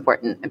to what's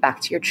important and back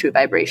to your true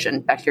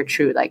vibration, back to your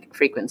true like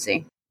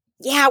frequency.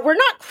 Yeah, we're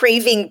not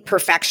craving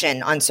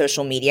perfection on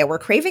social media. We're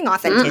craving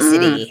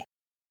authenticity. Mm-mm.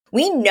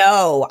 We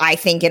know, I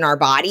think, in our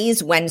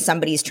bodies when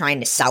somebody's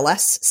trying to sell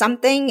us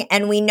something,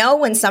 and we know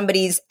when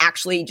somebody's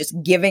actually just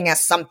giving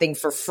us something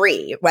for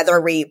free, whether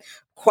we,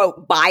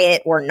 quote, buy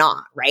it or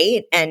not,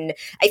 right? And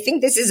I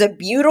think this is a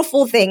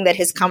beautiful thing that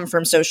has come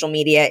from social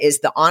media, is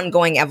the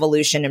ongoing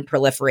evolution and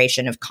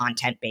proliferation of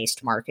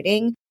content-based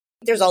marketing.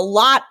 There's a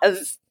lot of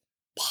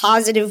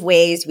positive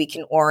ways we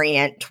can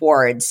orient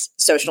towards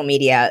social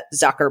media,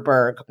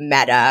 Zuckerberg,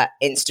 Meta,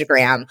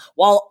 Instagram,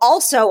 while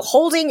also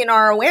holding in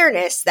our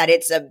awareness that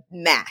it's a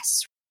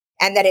mess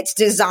and that it's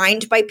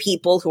designed by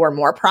people who are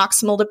more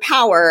proximal to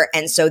power.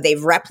 And so they've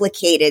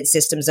replicated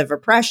systems of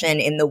oppression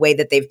in the way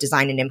that they've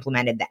designed and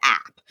implemented the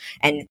app.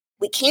 And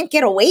we can't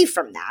get away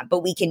from that,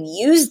 but we can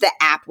use the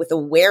app with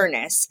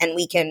awareness, and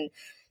we can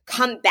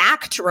come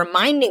back to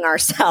reminding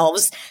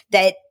ourselves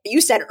that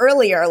you said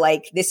earlier,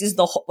 like, this is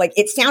the whole, like,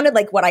 it sounded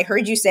like what I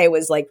heard you say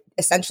was like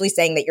essentially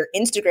saying that your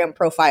Instagram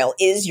profile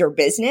is your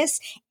business.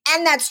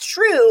 And that's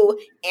true.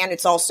 And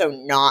it's also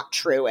not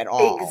true at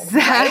all. Exactly.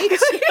 Right?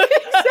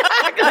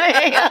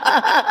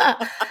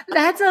 Exactly.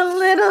 That's a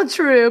little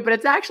true, but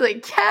it's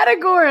actually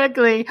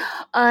categorically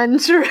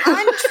untrue.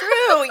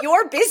 Untrue.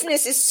 Your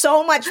business is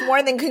so much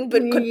more than could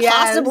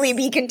possibly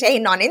be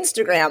contained on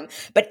Instagram.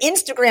 But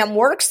Instagram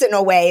works in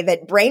a way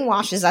that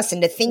brainwashes us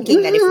into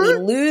thinking that if we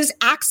lose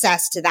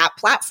access to that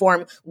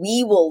platform,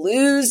 we will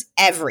lose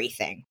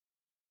everything.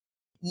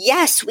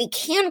 yes, we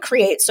can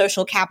create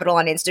social capital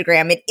on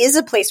Instagram. It is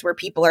a place where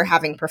people are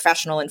having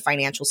professional and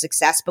financial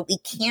success, but we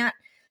can't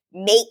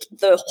make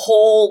the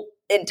whole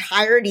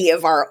entirety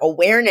of our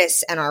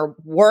awareness and our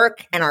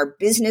work and our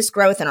business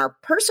growth and our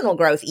personal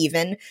growth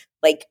even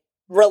like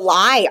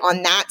rely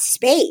on that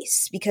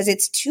space because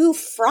it's too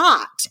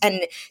fraught.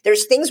 And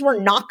there's things we're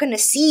not going to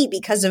see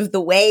because of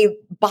the way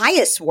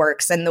bias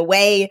works and the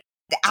way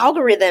the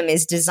algorithm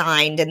is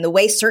designed and the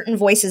way certain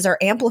voices are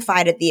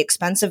amplified at the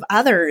expense of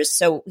others.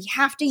 So we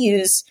have to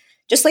use,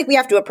 just like we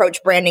have to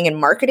approach branding and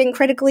marketing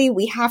critically,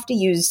 we have to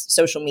use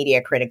social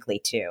media critically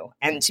too.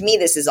 And to me,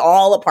 this is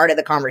all a part of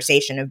the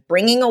conversation of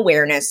bringing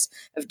awareness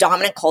of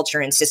dominant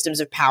culture and systems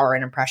of power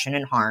and oppression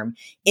and harm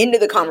into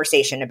the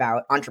conversation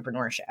about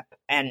entrepreneurship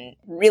and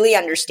really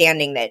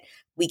understanding that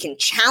we can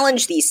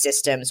challenge these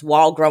systems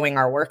while growing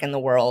our work in the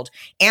world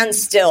and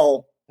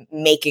still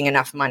making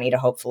enough money to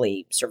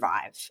hopefully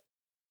survive.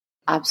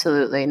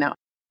 Absolutely. No.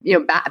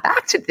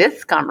 Back to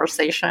this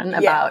conversation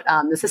about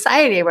the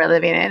society we're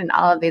living in and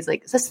all of these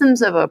like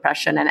systems of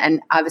oppression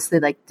and obviously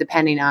like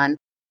depending on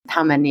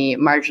how many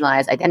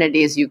marginalized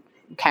identities you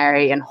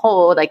carry and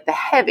hold, like the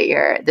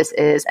heavier this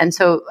is. And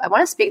so I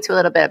want to speak to a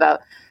little bit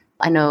about,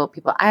 I know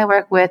people I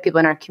work with, people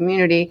in our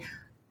community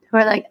who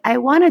are like, I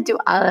want to do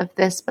all of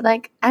this, but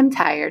like, I'm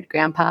tired,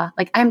 grandpa.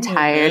 Like, I'm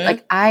tired.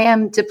 Like, I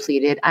am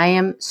depleted. I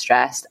am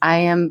stressed. I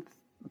am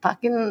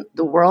fucking,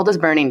 the world is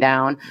burning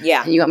down.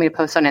 Yeah. And you want me to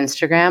post on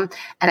Instagram?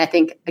 And I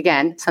think,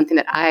 again, something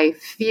that I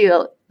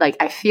feel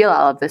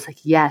all of this,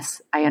 like, yes,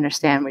 I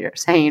understand what you're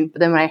saying. But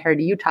then when I heard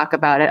you talk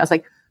about it, I was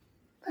like,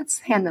 let's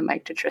hand the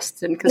mic to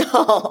Tristan. Because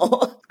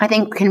I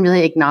think we can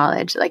really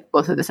acknowledge like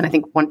both of this. And I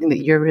think one thing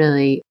that you're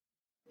really,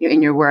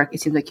 in your work,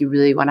 it seems like you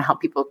really want to help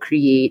people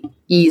create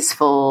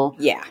easeful,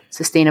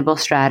 sustainable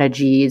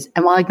strategies.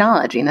 And while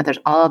acknowledging that there's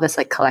all of this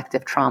like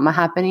collective trauma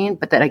happening,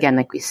 but that again,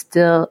 like we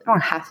still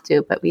don't have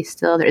to, but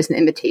there is an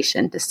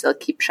invitation to still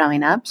keep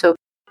showing up. So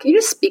can you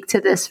just speak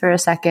to this for a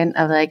second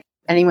of like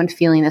anyone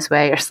feeling this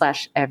way or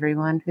 /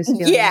 everyone who's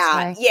feeling this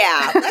way?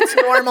 Yeah. Let's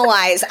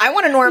normalize. I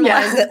want to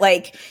normalize that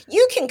like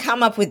you can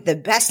come up with the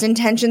best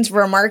intentions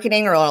for a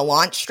marketing or a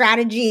launch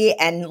strategy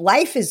and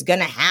life is going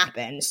to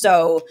happen.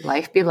 So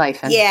life be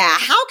life. Yeah.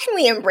 How can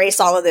we embrace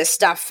all of this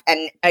stuff?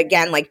 And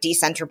again, like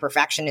decenter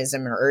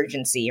perfectionism or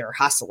urgency or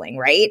hustling,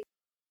 right?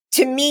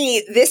 To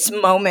me, this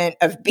moment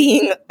of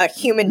being a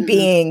human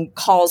being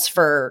calls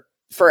for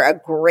a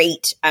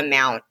great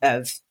amount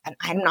of, and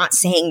I'm not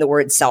saying the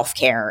word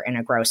self-care in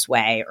a gross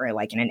way or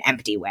like in an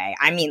empty way.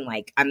 I mean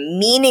like a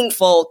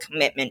meaningful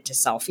commitment to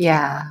self-care.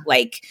 Yeah.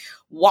 Like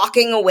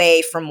walking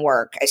away from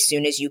work as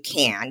soon as you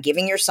can,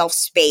 giving yourself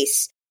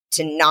space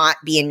to not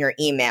be in your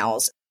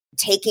emails,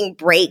 taking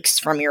breaks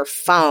from your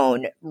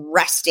phone,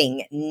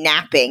 resting,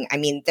 napping. I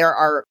mean, there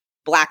are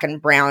Black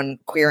and brown,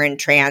 queer and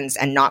trans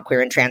and not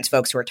queer and trans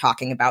folks who are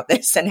talking about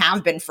this and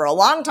have been for a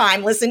long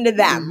time. Listen to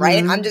them,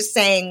 right? I'm just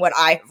saying what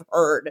I've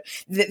heard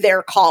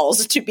their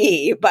calls to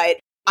be. But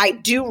I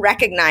do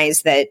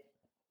recognize that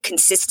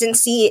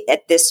consistency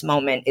at this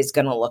moment is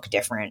going to look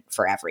different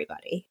for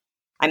everybody.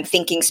 I'm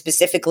thinking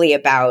specifically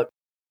about,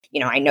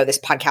 I know this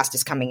podcast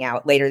is coming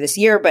out later this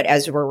year, but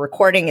as we're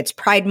recording, it's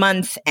Pride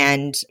Month,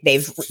 and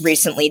they've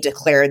recently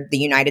declared the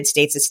United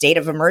States a state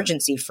of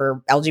emergency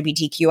for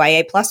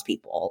LGBTQIA plus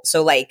people.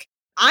 So like,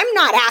 I'm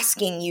not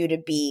asking you to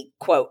be,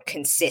 quote,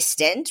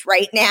 consistent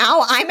right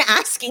now. I'm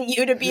asking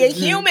you to be a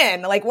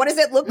human. Like, what does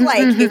it look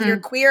like if you're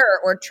queer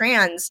or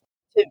trans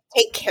to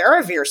take care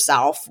of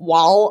yourself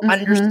while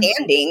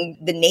understanding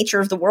the nature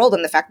of the world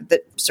and the fact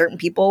that certain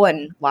people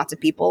and lots of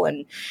people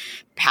and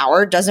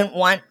power doesn't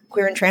want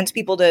queer and trans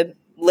people to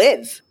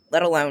live,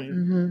 let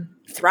alone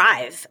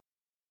thrive.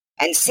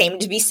 And same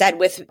to be said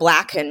with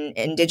Black and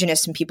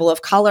Indigenous and people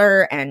of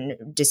color and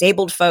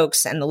disabled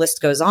folks, and the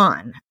list goes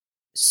on.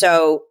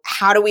 So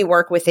how do we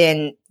work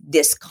within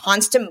this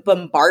constant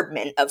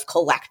bombardment of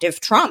collective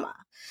trauma?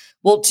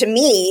 Well, to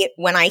me,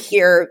 when I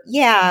hear,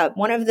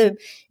 one of the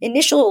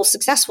initial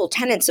successful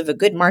tenets of a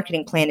good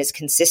marketing plan is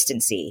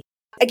consistency.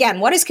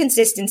 Again, what does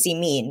consistency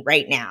mean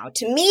right now?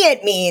 To me,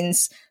 it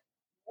means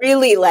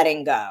really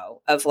letting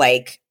go of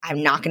like,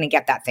 I'm not going to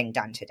get that thing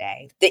done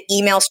today. The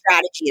email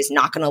strategy is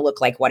not going to look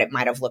like what it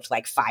might have looked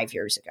like 5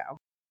 years ago.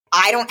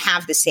 I don't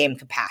have the same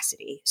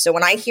capacity. So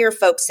when I hear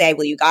folks say,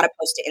 well, you got to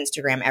post to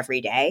Instagram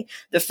every day,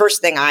 the first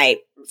thing I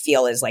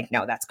feel is like,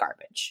 no, that's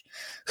garbage.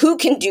 Who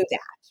can do that?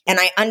 And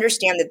I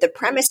understand that the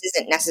premise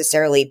isn't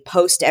necessarily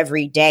post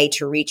every day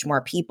to reach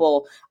more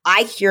people.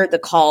 I hear the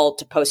call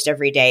to post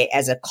every day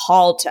as a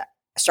call to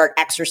start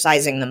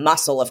exercising the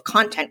muscle of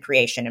content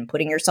creation and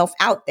putting yourself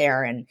out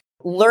there and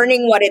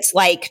learning what it's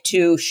like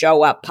to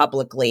show up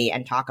publicly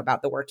and talk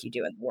about the work you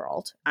do in the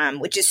world,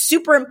 which is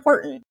super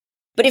important.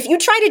 But if you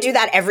try to do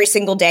that every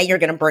single day, you're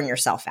going to burn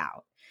yourself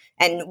out.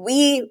 And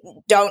we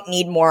don't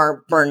need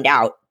more burned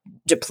out,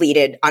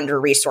 depleted,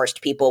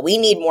 under-resourced people. We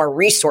need more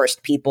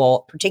resourced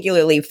people,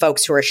 particularly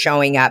folks who are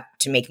showing up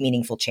to make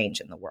meaningful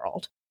change in the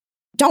world.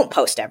 don't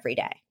post every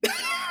day.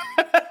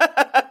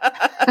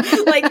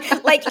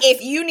 like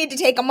if you need to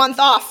take a month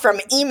off from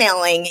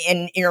emailing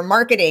in your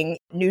marketing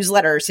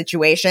newsletter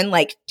situation,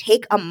 like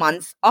take a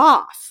month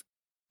off.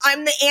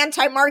 I'm the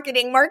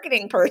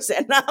anti-marketing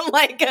person. I'm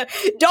like,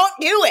 don't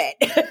do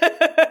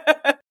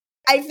it.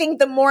 I think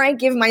the more I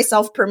give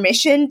myself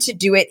permission to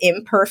do it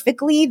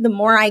imperfectly, the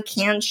more I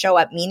can show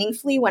up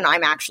meaningfully when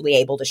I'm actually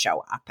able to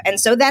show up. And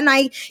so then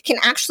I can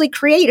actually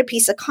create a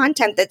piece of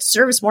content that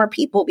serves more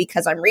people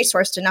because I'm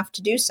resourced enough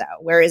to do so.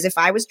 Whereas if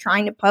I was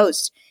trying to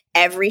post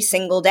every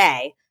single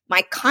day,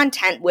 my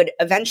content would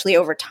eventually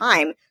over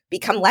time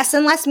become less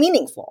and less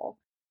meaningful.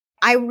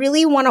 I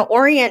really want to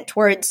orient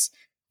towards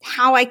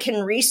how I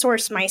can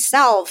resource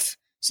myself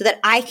so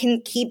that I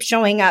can keep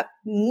showing up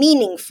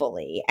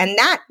meaningfully. And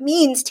that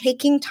means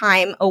taking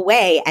time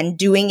away and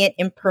doing it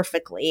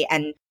imperfectly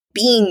and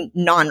being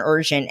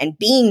non-urgent and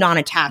being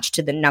non-attached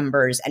to the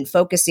numbers and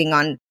focusing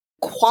on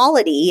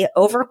quality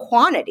over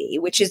quantity,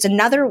 which is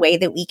another way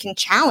that we can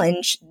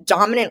challenge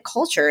dominant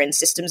culture and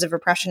systems of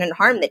oppression and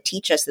harm that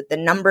teach us that the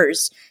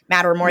numbers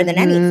matter more than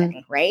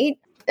anything, right?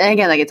 And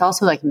again, like it's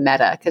also like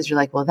meta because you're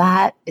like, well,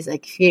 that is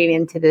like feeding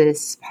into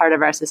this part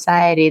of our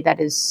society that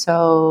is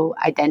so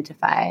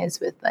identifies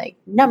with like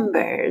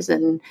numbers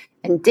and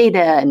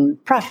data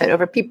and profit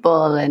over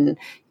people and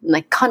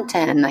like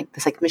content and like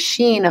this like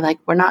machine of like,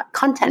 we're not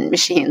content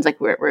machines. Like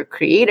we're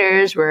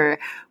creators, we're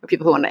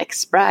people who want to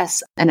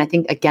express. And I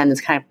think, again,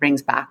 this kind of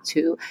brings back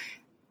to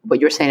what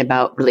you were saying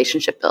about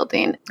relationship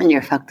building and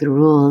your Fuck the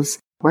Rules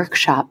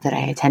workshop that I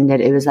attended.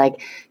 It was like,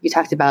 you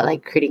talked about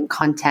like creating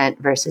content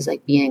versus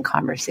like being in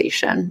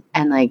conversation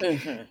and like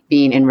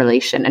being in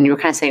relation. And you were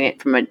kind of saying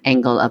it from an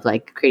angle of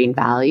like creating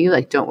value.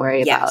 Like, don't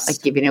worry about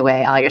like giving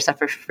away all your stuff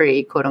for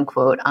free, quote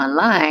unquote,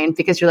 online,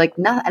 because you're like,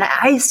 no. And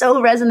I so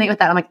resonate with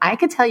that. I'm like, I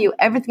could tell you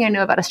everything I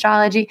know about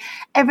astrology,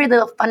 every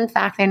little fun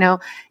fact I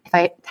know. If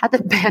I had the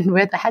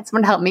bandwidth, I had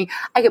someone to help me,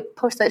 I could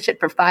post that shit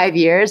for 5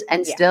 years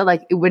and still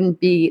like, it wouldn't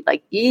be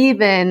like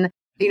even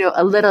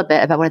a little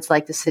bit about what it's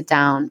like to sit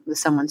down with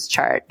someone's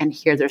chart and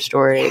hear their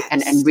story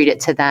and read it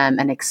to them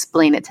and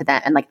explain it to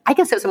them. And like, I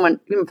can sit with someone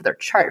even for their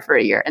chart for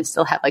a year and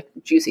still have like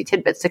juicy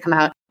tidbits to come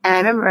out. And I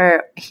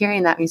remember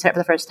hearing that when you said it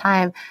for the first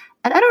time.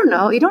 And I don't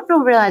know, you don't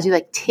realize you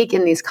like take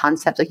in these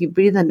concepts, like you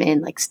breathe them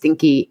in like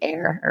stinky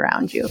air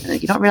around you. And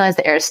like, you don't realize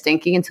the air is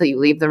stinky until you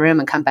leave the room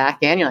and come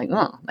back in. You're like,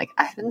 oh, like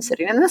I've been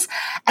sitting in this.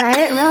 And I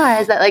didn't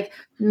realize that like,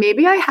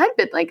 maybe I had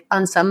been like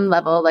on some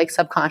level, like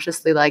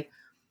subconsciously, like,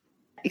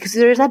 because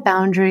there's that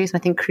boundaries. I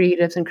think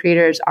creatives and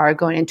creators are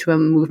going into a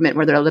movement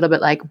where they're a little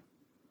bit like,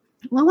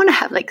 well, I want to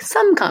have like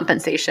some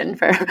compensation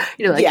for, the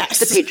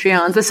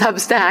Patreons, the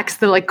Substacks,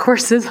 the like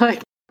courses,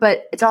 like,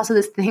 but it's also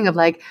this thing of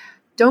like,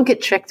 don't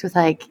get tricked with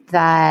like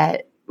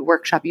that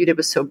workshop you did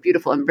was so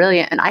beautiful and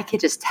brilliant. And I could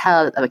just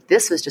tell that like,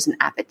 this was just an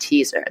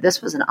appetizer.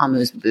 This was an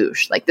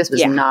amuse-bouche. Like this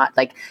was not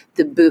like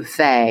the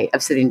buffet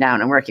of sitting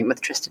down and working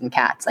with Tristan and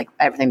Katz, like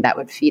everything that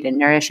would feed and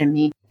nourish in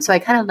me. So I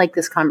kind of like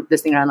this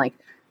thing around like,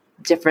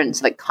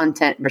 difference like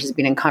content versus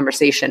being in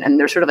conversation, and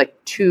they're sort of like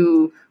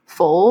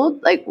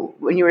twofold. Like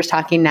when you were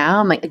talking now,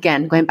 I'm like,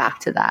 again, going back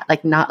to that,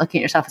 like not looking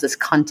at yourself as this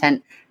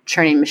content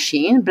churning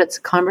machine, but it's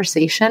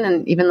conversation.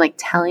 And even like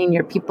telling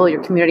your people,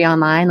 your community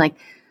online, like,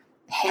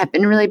 hey, I've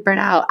been really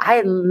burnt out.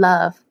 I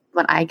love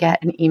when I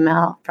get an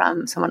email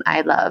from someone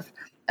I love,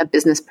 a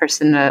business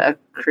person, a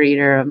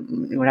creator,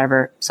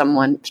 whatever,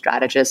 someone,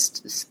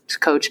 strategist,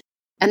 coach,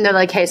 and they're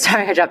like, hey,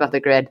 sorry, I dropped off the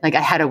grid. Like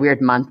I had a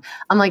weird month.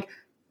 I'm like,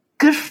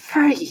 good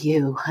for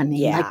you,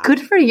 honey. Yeah. Like, good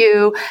for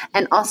you.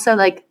 And also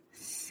like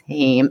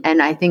same. And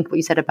I think what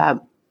you said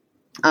about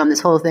this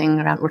whole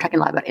thing around, we're talking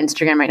a lot about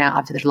Instagram right now.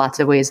 Obviously there's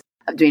lots of ways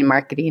of doing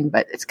marketing,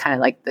 but it's kind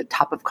of like the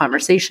top of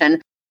conversation.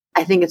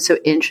 I think it's so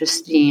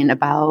interesting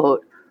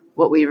about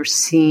what we were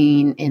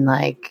seeing in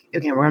like,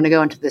 okay, we're going to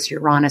go into this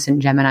Uranus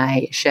and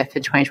Gemini shift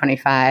in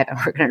 2025, and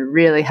we're going to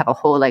really have a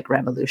whole like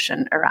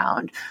revolution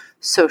around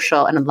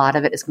social. And a lot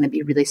of it is going to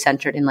be really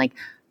centered in like,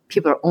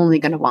 people are only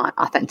going to want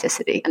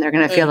authenticity, and they're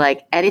going to feel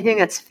like anything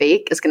that's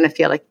fake is going to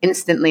feel like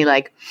instantly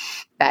like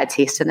bad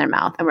taste in their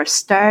mouth. And we're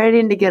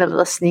starting to get a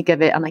little sneak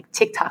of it on like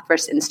TikTok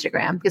versus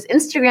Instagram, because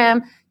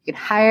Instagram, you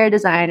can hire a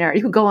designer,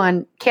 you can go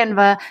on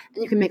Canva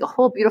and you can make a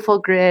whole beautiful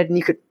grid, and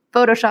you could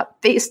Photoshop,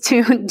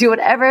 Facetune, do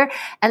whatever,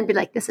 and be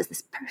like, this is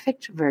this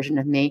perfect version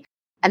of me.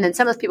 And then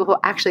some of those people who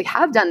actually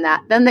have done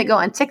that, then they go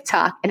on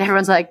TikTok and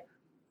everyone's like,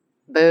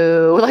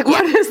 boo, like,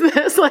 what is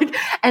this? Like,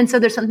 and so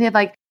there's something of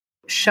like,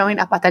 showing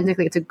up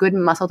authentically. It's a good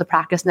muscle to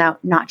practice now,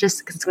 not just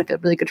because it's going to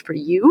feel really good for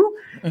you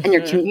and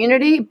your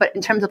community, but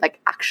in terms of like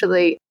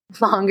actually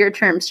longer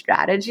term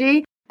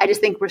strategy. I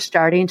just think we're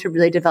starting to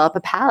really develop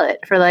a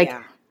palette for like,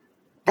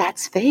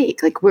 that's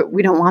fake. Like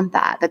we don't want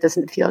that. That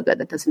doesn't feel good.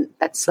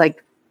 That's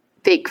like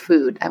fake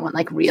food. I want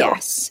like real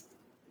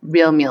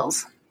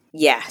meals.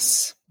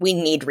 Yes. We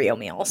need real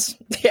meals.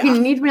 We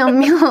need real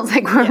meals.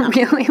 Like we're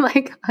really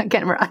like,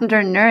 again, we're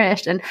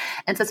undernourished. And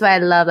so that's why I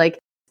love like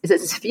is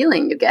this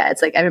feeling you get.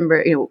 It's like, I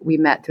remember, we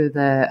met through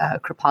the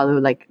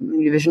Kripalu, like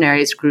New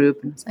Visionaries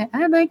group, and it's like,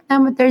 I like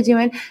them, what they're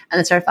doing. And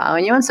then started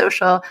following you on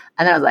social.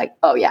 And then I was like,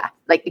 oh yeah.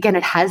 Like, again,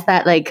 it has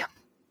that, like,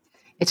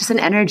 it's just an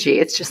energy.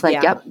 It's just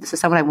like, yep, this is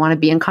someone I want to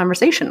be in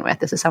conversation with.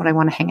 This is someone I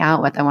want to hang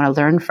out with. I want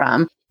to learn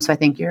from. So I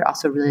think you're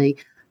also really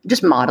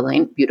just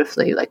modeling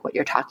beautifully, like what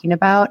you're talking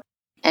about.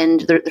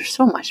 And there's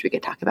so much we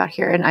could talk about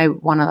here. And I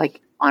want to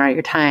like honor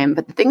your time.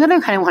 But the thing that I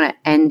kind of want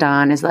to end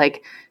on is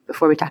like,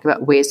 before we talk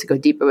about ways to go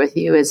deeper with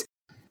you is,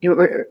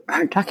 we're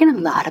talking a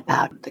lot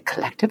about the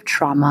collective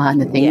trauma and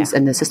the things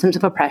and the systems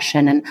of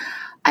oppression. And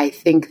I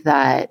think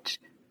that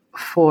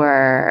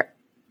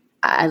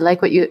I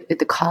like what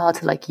the call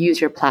to like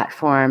use your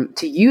platform,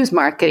 to use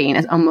marketing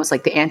as almost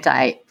like the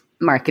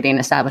anti-marketing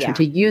establishment,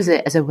 to use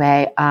it as a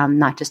way,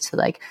 not just to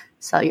like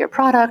sell your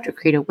product or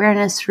create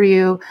awareness for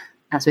you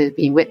as way of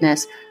being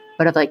witnessed,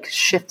 but of like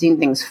shifting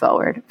things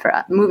forward,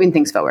 moving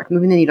things forward,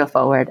 moving the needle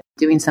forward,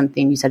 doing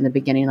something you said in the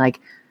beginning, like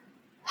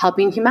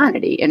helping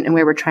humanity and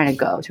where we're trying to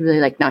go, to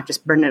really like not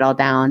just burn it all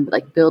down, but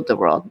like build the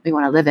world we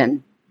want to live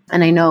in.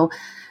 And I know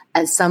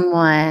as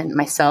someone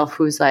myself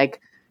who's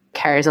like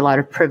carries a lot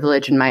of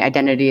privilege in my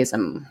identity as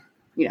I'm,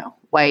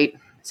 white,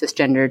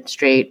 cisgendered,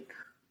 straight,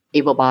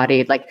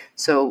 able-bodied. Like,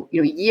 so,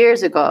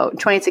 years ago,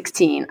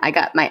 2016, I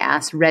got my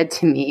ass read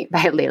to me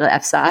by Layla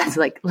F. Saad's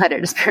like Letter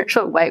to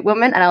Spiritual White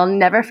Woman. And I'll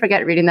never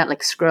forget reading that,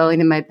 like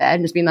scrolling in my bed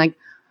and just being like,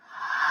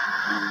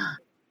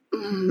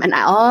 and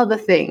all the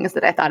things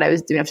that I thought I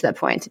was doing up to that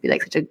point to be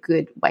like such a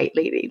good white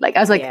lady. Like, I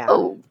was like,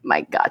 oh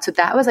my God. So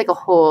that was like a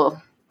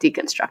whole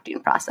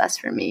deconstructing process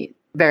for me.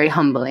 Very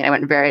humbling. I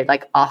went very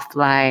like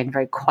offline,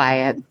 very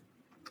quiet.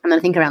 And then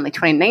I think around like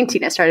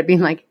 2019, I started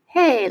being like,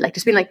 hey, like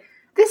just being like,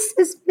 this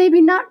is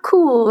maybe not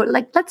cool.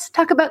 Like, let's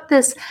talk about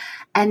this.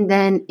 And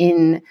then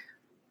in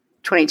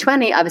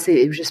 2020,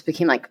 obviously it just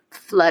became like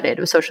flooded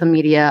with social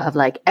media of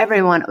like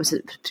everyone. It was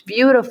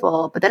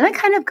beautiful. But then I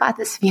kind of got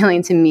this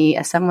feeling to me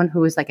as someone who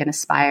was like an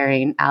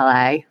aspiring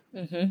ally,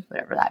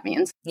 whatever that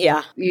means.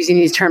 Yeah. Using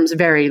these terms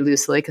very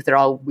loosely because they're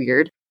all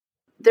weird.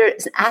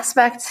 There's an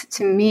aspect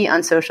to me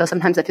on social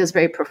sometimes that feels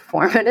very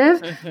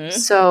performative.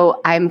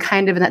 So I'm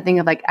kind of in that thing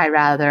of like, I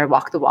rather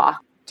walk the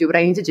walk, do what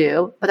I need to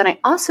do. But then I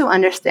also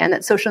understand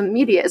that social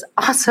media is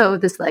also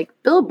this like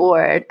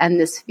billboard and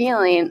this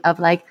feeling of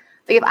like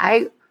if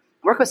I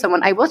work with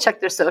someone, I will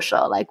check their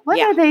social. Like, what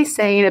are they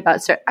saying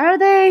about are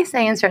they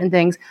saying certain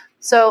things?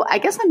 So I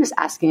guess I'm just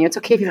asking you, it's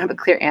okay if you don't have a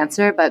clear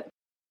answer, but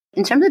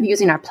in terms of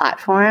using our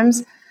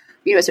platforms,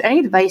 is there any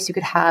advice you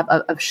could have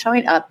of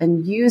showing up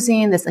and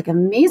using this like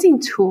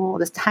amazing tool,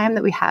 this time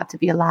that we have to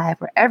be alive,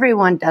 where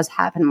everyone does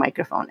have a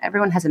microphone,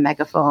 everyone has a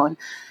megaphone,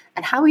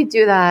 and how we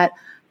do that?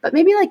 But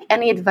maybe like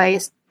any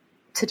advice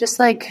to just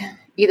like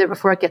either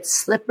before it gets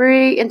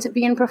slippery into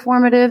being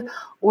performative,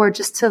 or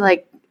just to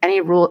like any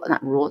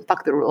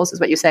fuck the rules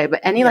is what you say, but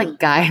any like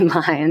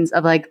guidelines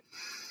of like,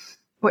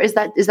 or is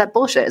that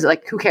bullshit? Is it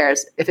like, who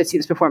cares if it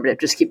seems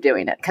performative? Just keep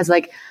doing it. Cause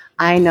like,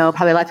 I know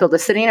probably a lot of people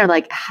listening are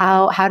like,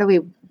 how do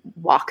we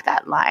walk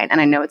that line?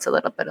 And I know it's a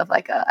little bit of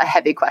like a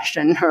heavy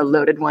question or a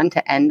loaded one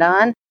to end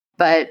on,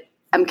 but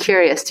I'm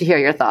curious to hear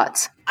your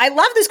thoughts. I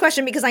love this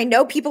question because I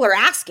know people are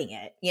asking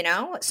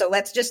it, So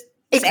let's just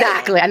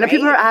exactly. I know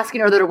people are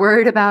asking, or they're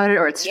worried about it,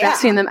 or it's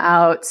stressing them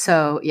out.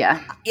 So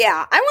yeah.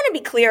 Yeah. I want to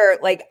be clear.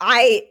 Like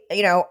I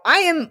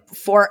am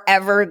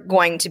forever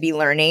going to be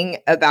learning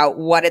about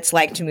what it's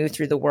like to move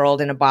through the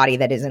world in a body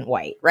that isn't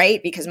white,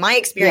 right? Because my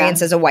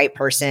experience as a white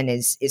person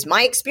is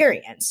my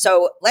experience.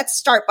 So let's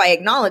start by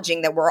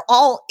acknowledging that we're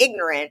all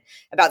ignorant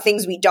about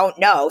things we don't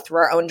know through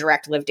our own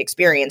direct lived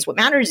experience. What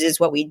matters is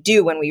what we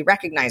do when we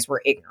recognize we're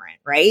ignorant,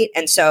 right?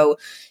 And so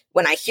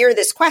when I hear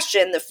this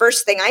question, the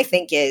first thing I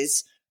think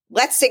is,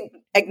 let's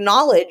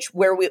acknowledge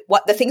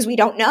what the things we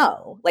don't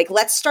know. Like,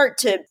 let's start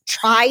to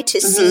try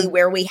to see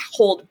where we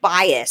hold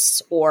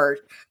bias or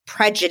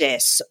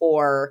prejudice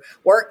or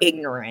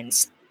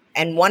ignorance.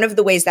 And one of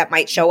the ways that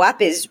might show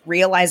up is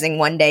realizing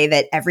one day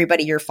that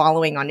everybody you're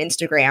following on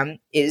Instagram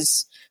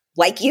is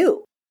like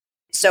you.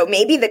 So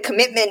maybe the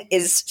commitment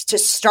is to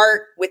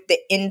start with the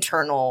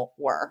internal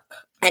work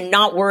and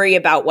not worry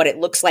about what it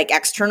looks like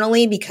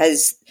externally,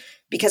 because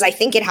I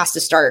think it has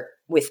to start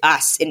with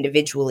us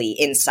individually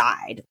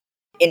inside.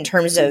 In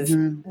terms of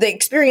the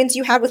experience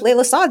you had with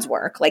Layla Saad's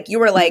work. Like you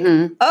were like,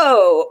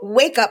 oh,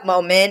 wake up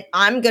moment.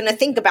 I'm going to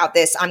think about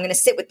this. I'm going to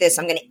sit with this.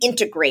 I'm going to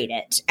integrate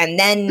it. And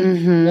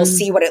then we'll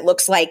see what it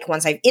looks like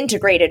once I've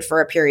integrated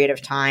for a period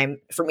of time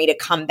for me to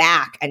come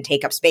back and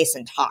take up space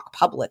and talk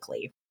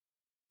publicly.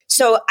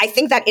 So I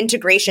think that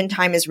integration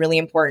time is really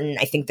important.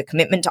 I think the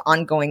commitment to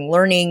ongoing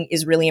learning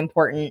is really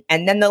important.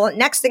 And then the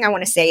next thing I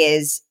want to say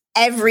is,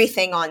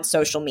 everything on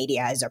social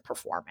media is a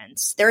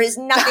performance. There is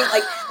nothing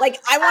like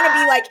I want to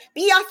be like,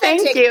 be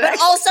authentic, but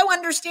also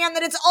understand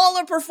that it's all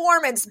a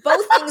performance.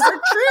 Both things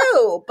are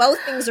true. Both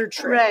things are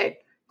true. Right.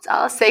 It's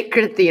all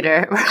sacred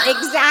theater.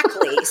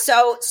 Exactly.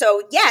 So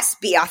yes,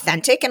 be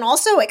authentic and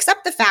also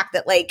accept the fact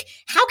that like,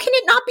 how can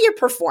it not be a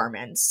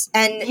performance?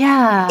 And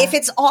if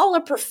it's all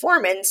a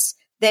performance,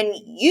 then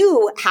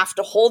you have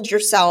to hold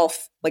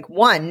yourself, like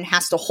one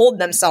has to hold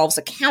themselves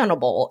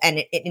accountable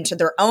and into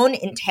their own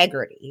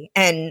integrity.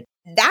 And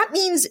that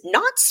means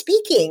not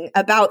speaking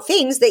about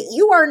things that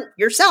you are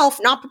yourself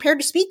not prepared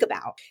to speak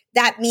about.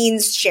 That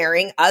means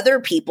sharing other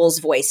people's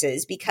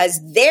voices because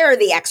they're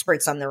the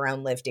experts on their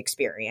own lived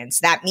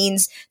experience. That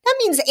means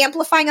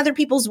amplifying other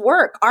people's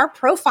work. Our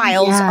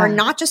profiles are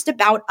not just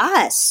about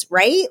us,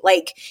 right?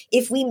 Like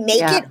if we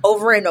make it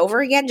over and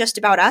over again just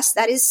about us,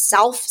 that is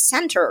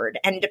self-centered.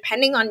 And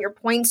depending on your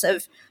points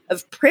of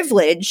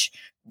privilege,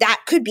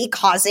 that could be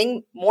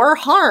causing more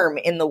harm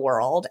in the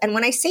world. And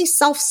when I say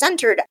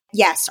self-centered,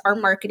 yes, our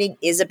marketing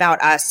is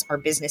about us. Our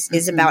business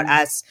is about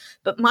us.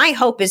 But my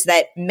hope is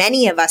that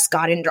many of us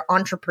got into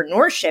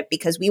entrepreneurship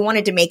because we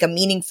wanted to make a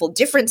meaningful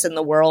difference in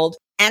the world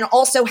and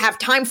also have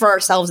time for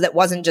ourselves that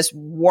wasn't just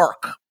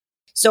work.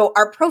 So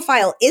our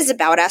profile is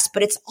about us,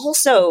 but it's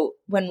also,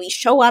 when we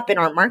show up in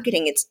our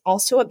marketing, it's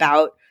also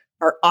about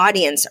our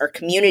audience, our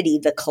community,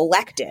 the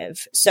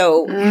collective.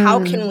 So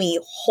how can we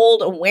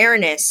hold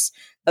awareness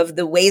of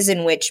the ways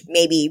in which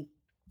maybe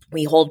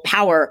we hold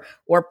power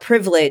or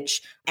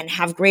privilege and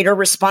have greater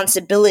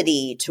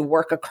responsibility to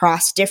work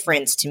across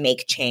difference to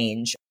make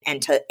change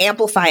and to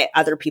amplify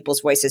other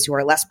people's voices who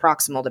are less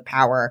proximal to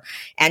power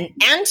and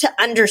to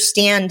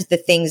understand the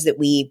things that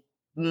we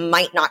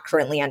might not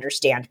currently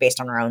understand based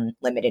on our own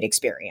limited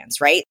experience,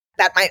 right?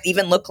 That might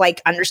even look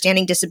like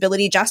understanding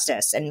disability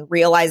justice and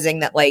realizing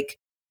that like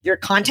your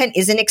content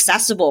isn't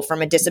accessible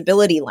from a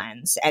disability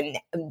lens. And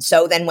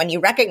so then when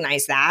you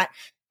recognize that,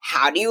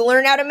 how do you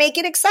learn how to make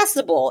it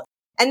accessible?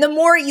 And the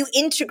more you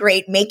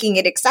integrate making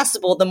it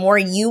accessible, the more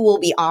you will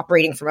be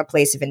operating from a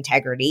place of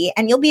integrity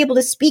and you'll be able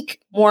to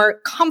speak more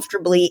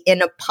comfortably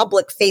in a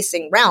public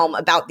facing realm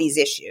about these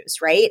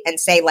issues, right? And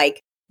say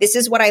like, this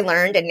is what I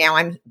learned and now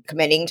I'm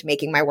committing to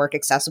making my work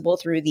accessible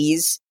through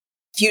these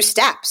few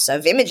steps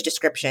of image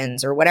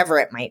descriptions or whatever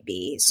it might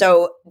be.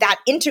 So that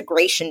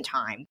integration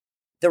time,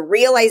 the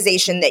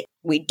realization that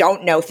we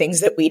don't know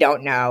things that we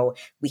don't know,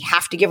 we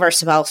have to give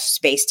ourselves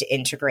space to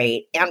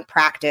integrate and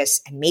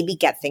practice and maybe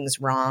get things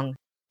wrong.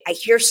 I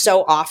hear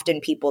so often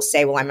people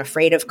say, well, I'm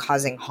afraid of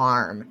causing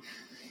harm.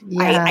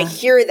 Yeah. I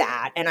hear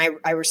that and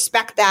I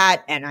respect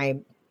that and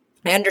I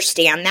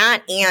understand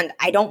that. And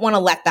I don't want to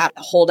let that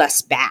hold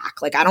us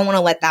back. Like, I don't want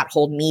to let that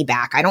hold me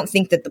back. I don't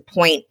think that the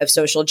point of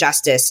social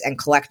justice and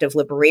collective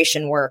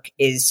liberation work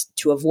is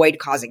to avoid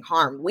causing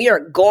harm. We are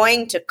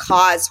going to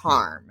cause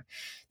harm.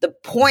 The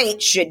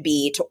point should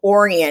be to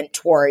orient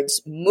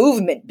towards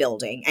movement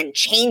building and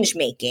change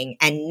making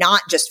and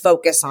not just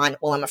focus on,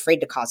 well, I'm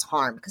afraid to cause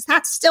harm, because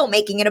that's still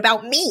making it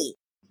about me.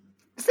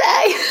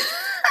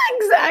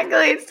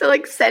 Exactly. It's still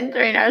like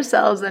centering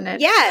ourselves in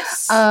it.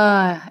 Yes.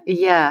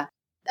 Yeah.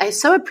 I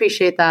so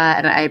appreciate that.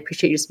 And I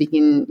appreciate you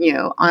speaking,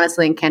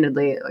 honestly and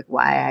candidly, like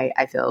why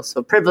I feel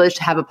so privileged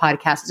to have a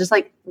podcast. It's just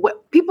like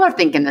what people are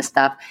thinking this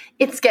stuff,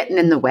 it's getting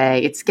in the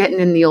way. It's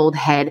getting in the old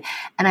head.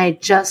 And I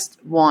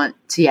just want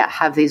to,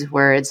 have these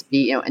words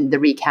be, in the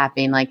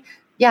recapping, like,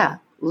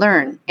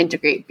 learn,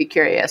 integrate, be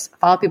curious,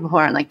 follow people who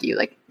aren't like you.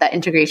 Like that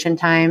integration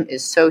time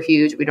is so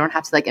huge. We don't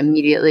have to like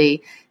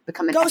immediately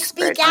become an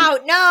expert. Speak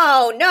out.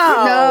 No.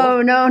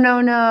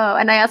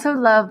 And I also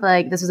love,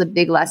 like, this was a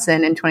big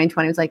lesson in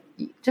 2020. It was like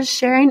just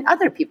sharing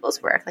other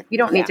people's work. Like you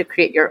don't need to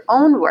create your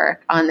own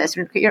work on this.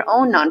 You don't create your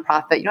own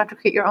nonprofit. You don't have to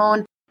create your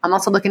own. I'm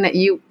also looking at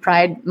you,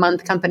 Pride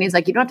Month companies.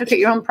 Like you don't have to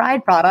create your own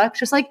Pride products.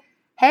 Just like,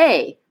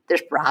 hey,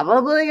 there's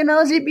probably an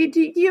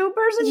LGBTQ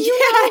person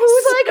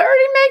who's like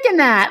already making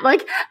that.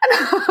 Like,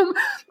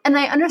 and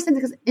I understand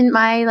because in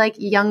my like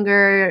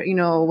younger,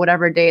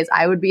 whatever days,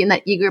 I would be in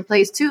that eager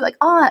place too. Like,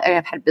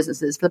 I've had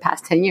businesses for the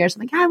past 10 years.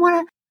 I'm like, I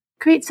want to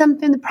create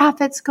something. The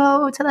profits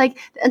go to like,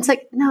 and it's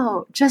like,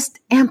 no, just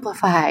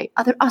amplify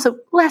also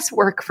less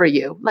work for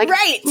you. Like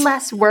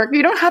less work.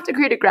 You don't have to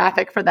create a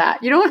graphic for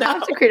that. You don't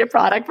have to create a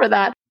product for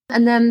that.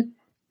 And then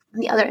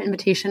the other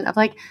invitation of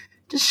like,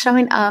 just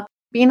showing up,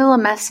 being a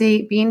little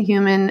messy, being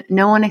human.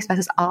 No one expects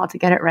us all to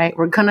get it right.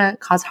 We're going to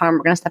cause harm.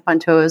 We're going to step on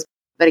toes.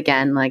 But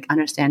again, like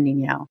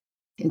understanding,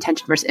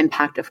 intention versus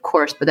impact, of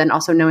course, but then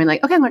also knowing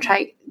like, okay, I'm going to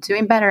try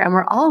doing better. And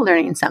we're all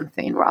learning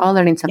something. We're all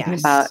learning something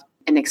about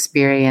an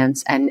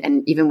experience.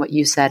 And even what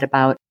you said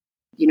about,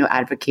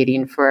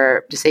 advocating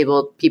for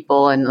disabled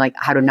people and like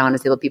how do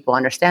non-disabled people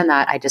understand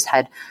that. I just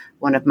had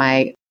one of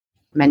my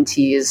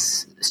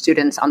mentees,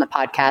 students on the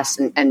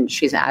podcast, and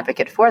she's an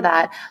advocate for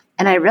that.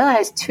 And I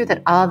realized too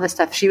that all the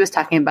stuff she was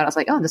talking about, I was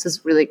like, oh, this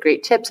is really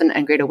great tips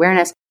and great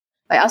awareness.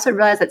 But I also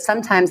realized that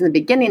sometimes in the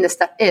beginning, this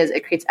stuff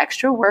it creates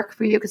extra work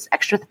for you because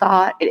extra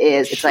thought.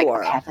 It's like,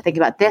 okay, I have to think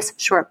about this.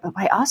 Sure. But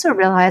what I also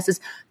realized is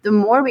the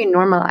more we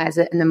normalize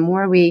it and the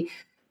more we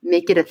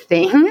make it a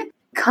thing,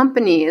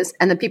 companies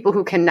and the people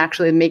who can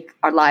actually make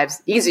our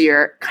lives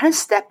easier kind of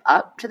step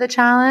up to the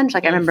challenge.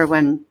 Like I remember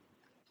when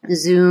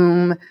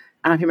Zoom,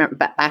 I don't know if you remember,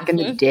 back in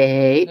the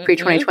day,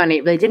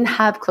 pre-2020, really didn't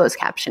have closed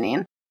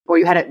captioning, or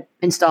you had to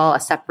install a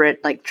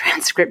separate like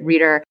transcript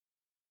reader.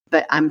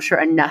 But I'm sure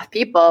enough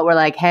people were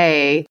like,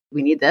 hey,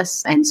 we need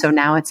this. And so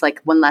now it's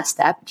like one less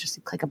step, just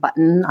to click a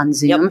button on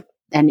Zoom.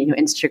 And,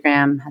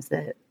 Instagram has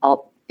the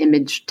alt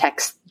image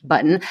text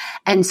button.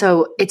 And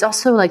so it's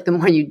also like the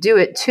more you do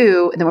it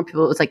too, the more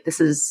people, it's like, this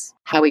is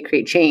how we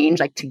create change.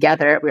 Like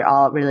together, we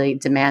all really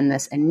demand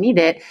this and need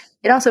it.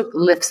 It also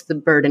lifts the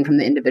burden from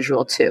the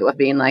individual too, of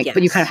being like,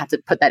 but you kind of have to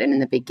put that in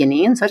the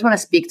beginning. So I just want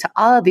to speak to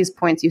all of these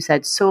points you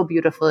said so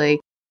beautifully.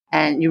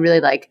 And you really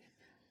like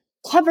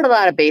covered a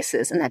lot of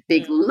bases in that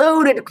big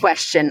loaded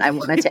question I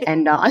wanted to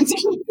end on.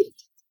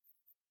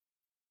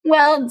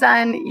 Well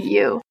done,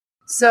 you.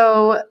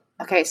 So,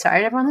 okay,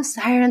 sorry everyone, the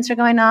sirens are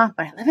going off,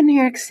 but I live in New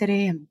York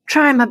City. I'm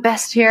trying my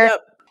best here.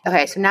 Yep.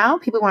 Okay, so now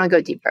people want to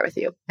go deeper with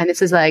you. And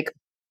this is like,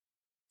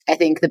 I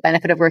think the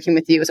benefit of working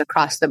with you is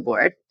across the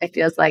board. It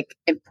feels like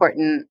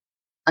important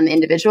on the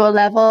individual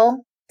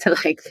level to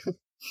like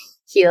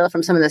heal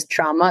from some of this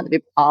trauma that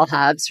we all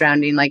have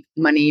surrounding like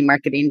money,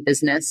 marketing,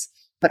 business,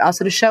 but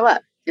also to show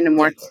up in a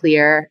more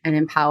clear and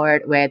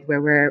empowered way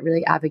where we're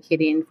really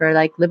advocating for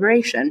like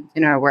liberation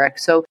in our work.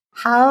 So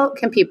how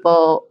can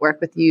people work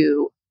with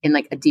you in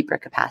like a deeper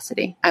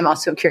capacity? I'm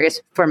also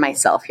curious for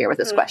myself here with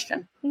this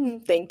question.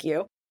 Thank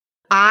you.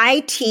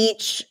 I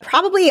teach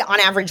probably on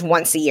average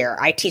once a year.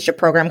 I teach a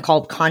program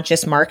called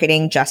Conscious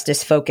Marketing,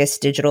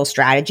 Justice-Focused Digital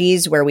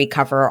Strategies, where we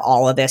cover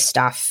all of this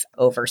stuff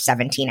over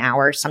 17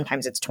 hours.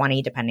 Sometimes it's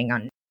 20, depending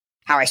on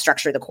how I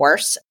structure the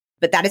course.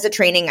 But that is a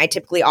training I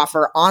typically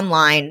offer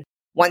online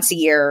once a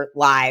year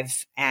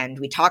live. And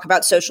we talk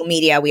about social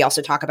media. We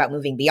also talk about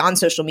moving beyond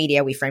social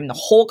media. We frame the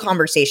whole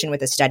conversation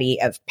with a study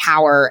of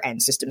power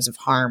and systems of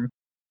harm.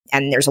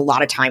 And there's a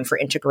lot of time for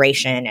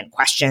integration and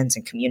questions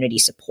and community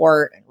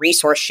support and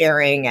resource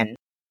sharing. And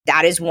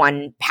that is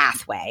one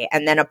pathway.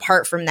 And then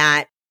apart from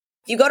that,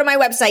 if you go to my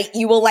website,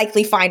 you will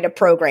likely find a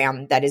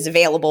program that is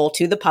available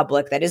to the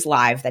public, that is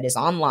live, that is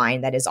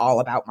online, that is all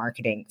about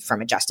marketing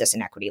from a justice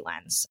and equity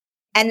lens.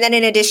 And then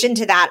in addition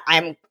to that,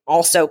 I'm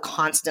also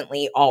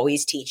constantly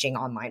always teaching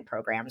online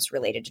programs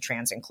related to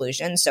trans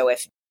inclusion. So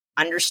if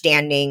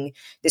understanding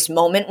this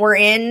moment we're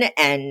in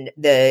and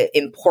the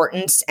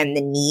importance and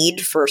the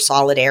need for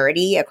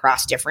solidarity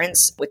across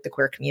difference with the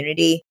queer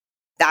community,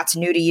 that's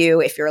new to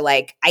you. If you're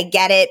like, I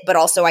get it, but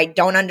also I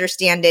don't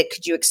understand it.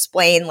 Could you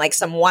explain like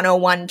some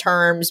 101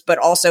 terms, but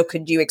also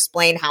could you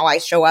explain how I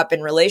show up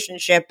in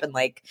relationship and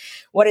like,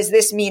 what does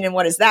this mean and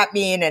what does that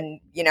mean? And,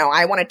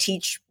 I want to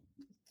teach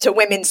to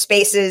women's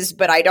spaces,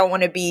 but I don't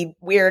want to be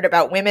weird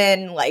about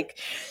women. Like,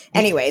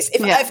 anyways,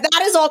 if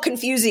that is all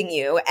confusing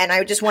you and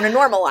I just want to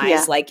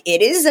normalize, like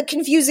it is a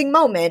confusing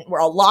moment where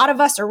a lot of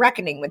us are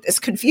reckoning with this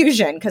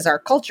confusion because our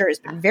culture has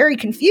been very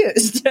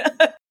confused.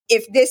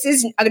 If this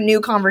is a new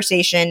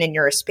conversation and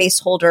you're a space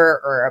holder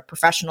or a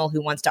professional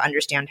who wants to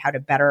understand how to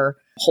better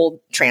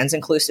hold trans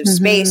inclusive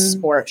space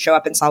or show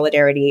up in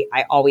solidarity,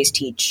 I always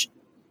teach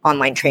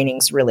online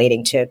trainings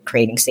relating to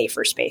creating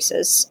safer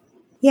spaces.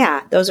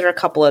 Yeah, those are a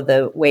couple of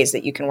the ways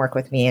that you can work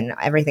with me, and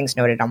everything's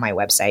noted on my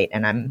website,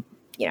 and I'm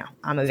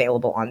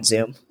available on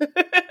Zoom.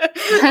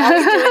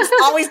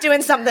 always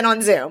doing something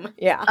on Zoom.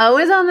 Yeah.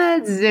 Always on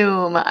that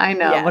Zoom. I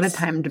know. Yes. What a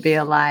time to be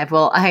alive.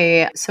 Well,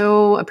 I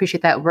so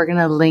appreciate that. We're going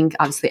to link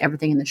obviously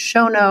everything in the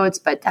show notes,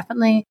 but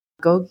definitely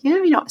go,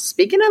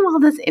 speaking of all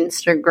this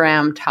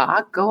Instagram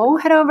talk, go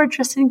head over to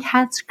Tristan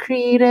Katz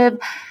Creative.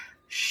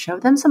 Show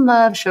them some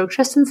love, show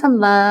Tristan some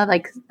love.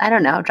 Like, I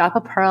don't know, drop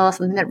a pearl,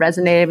 something that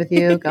resonated with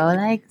you. Go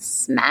like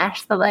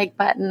smash the like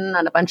button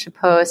on a bunch of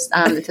posts.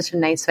 It's such a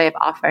nice way of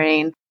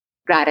offering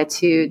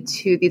gratitude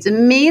to these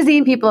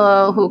amazing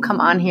people who come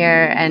on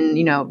here and,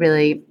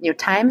 really,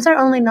 time is our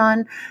only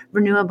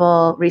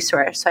non-renewable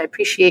resource. So I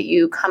appreciate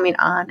you coming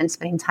on and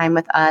spending time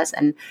with us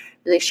and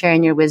really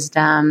sharing your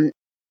wisdom.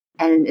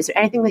 And is there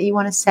anything that you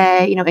want to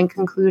say, in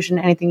conclusion,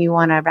 anything you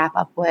want to wrap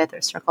up with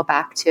or circle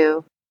back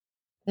to?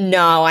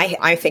 No,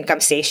 I think I'm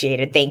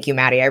satiated. Thank you,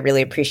 Maddie. I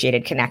really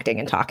appreciated connecting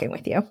and talking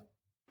with you.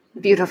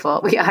 Beautiful.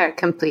 We are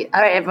complete.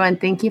 All right, everyone.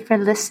 Thank you for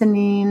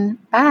listening.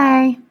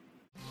 Bye.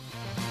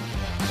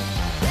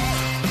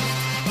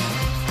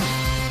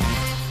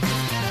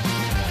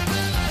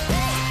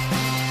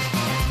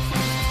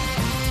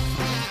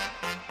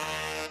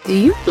 Do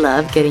you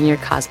love getting your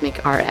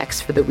Cosmic RX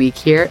for the week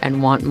here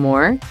and want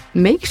more?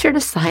 Make sure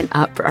to sign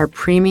up for our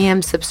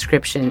premium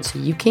subscription so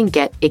you can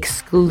get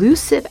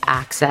exclusive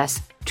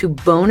access to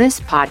bonus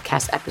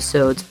podcast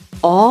episodes,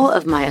 all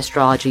of my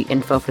astrology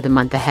info for the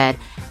month ahead,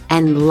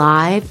 and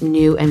live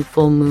new and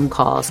full moon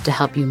calls to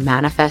help you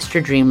manifest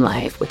your dream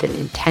life with an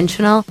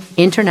intentional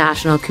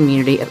international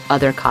community of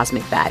other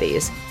cosmic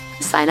baddies.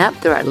 Sign up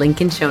through our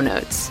link in show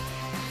notes.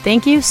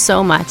 Thank you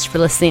so much for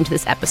listening to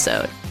this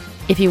episode.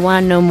 If you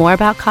want to know more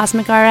about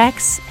Cosmic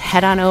RX,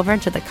 head on over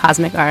to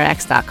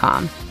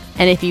thecosmicrx.com.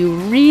 And if you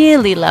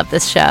really love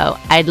this show,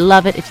 I'd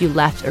love it if you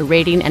left a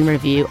rating and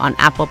review on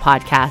Apple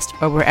Podcasts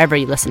or wherever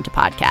you listen to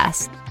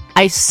podcasts.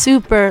 I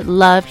super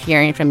love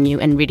hearing from you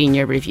and reading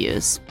your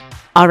reviews.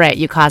 All right,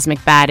 you cosmic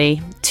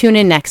baddie, tune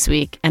in next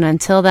week. And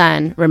until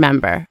then,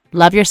 remember,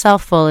 love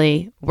yourself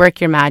fully,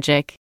 work your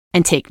magic,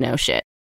 and take no shit.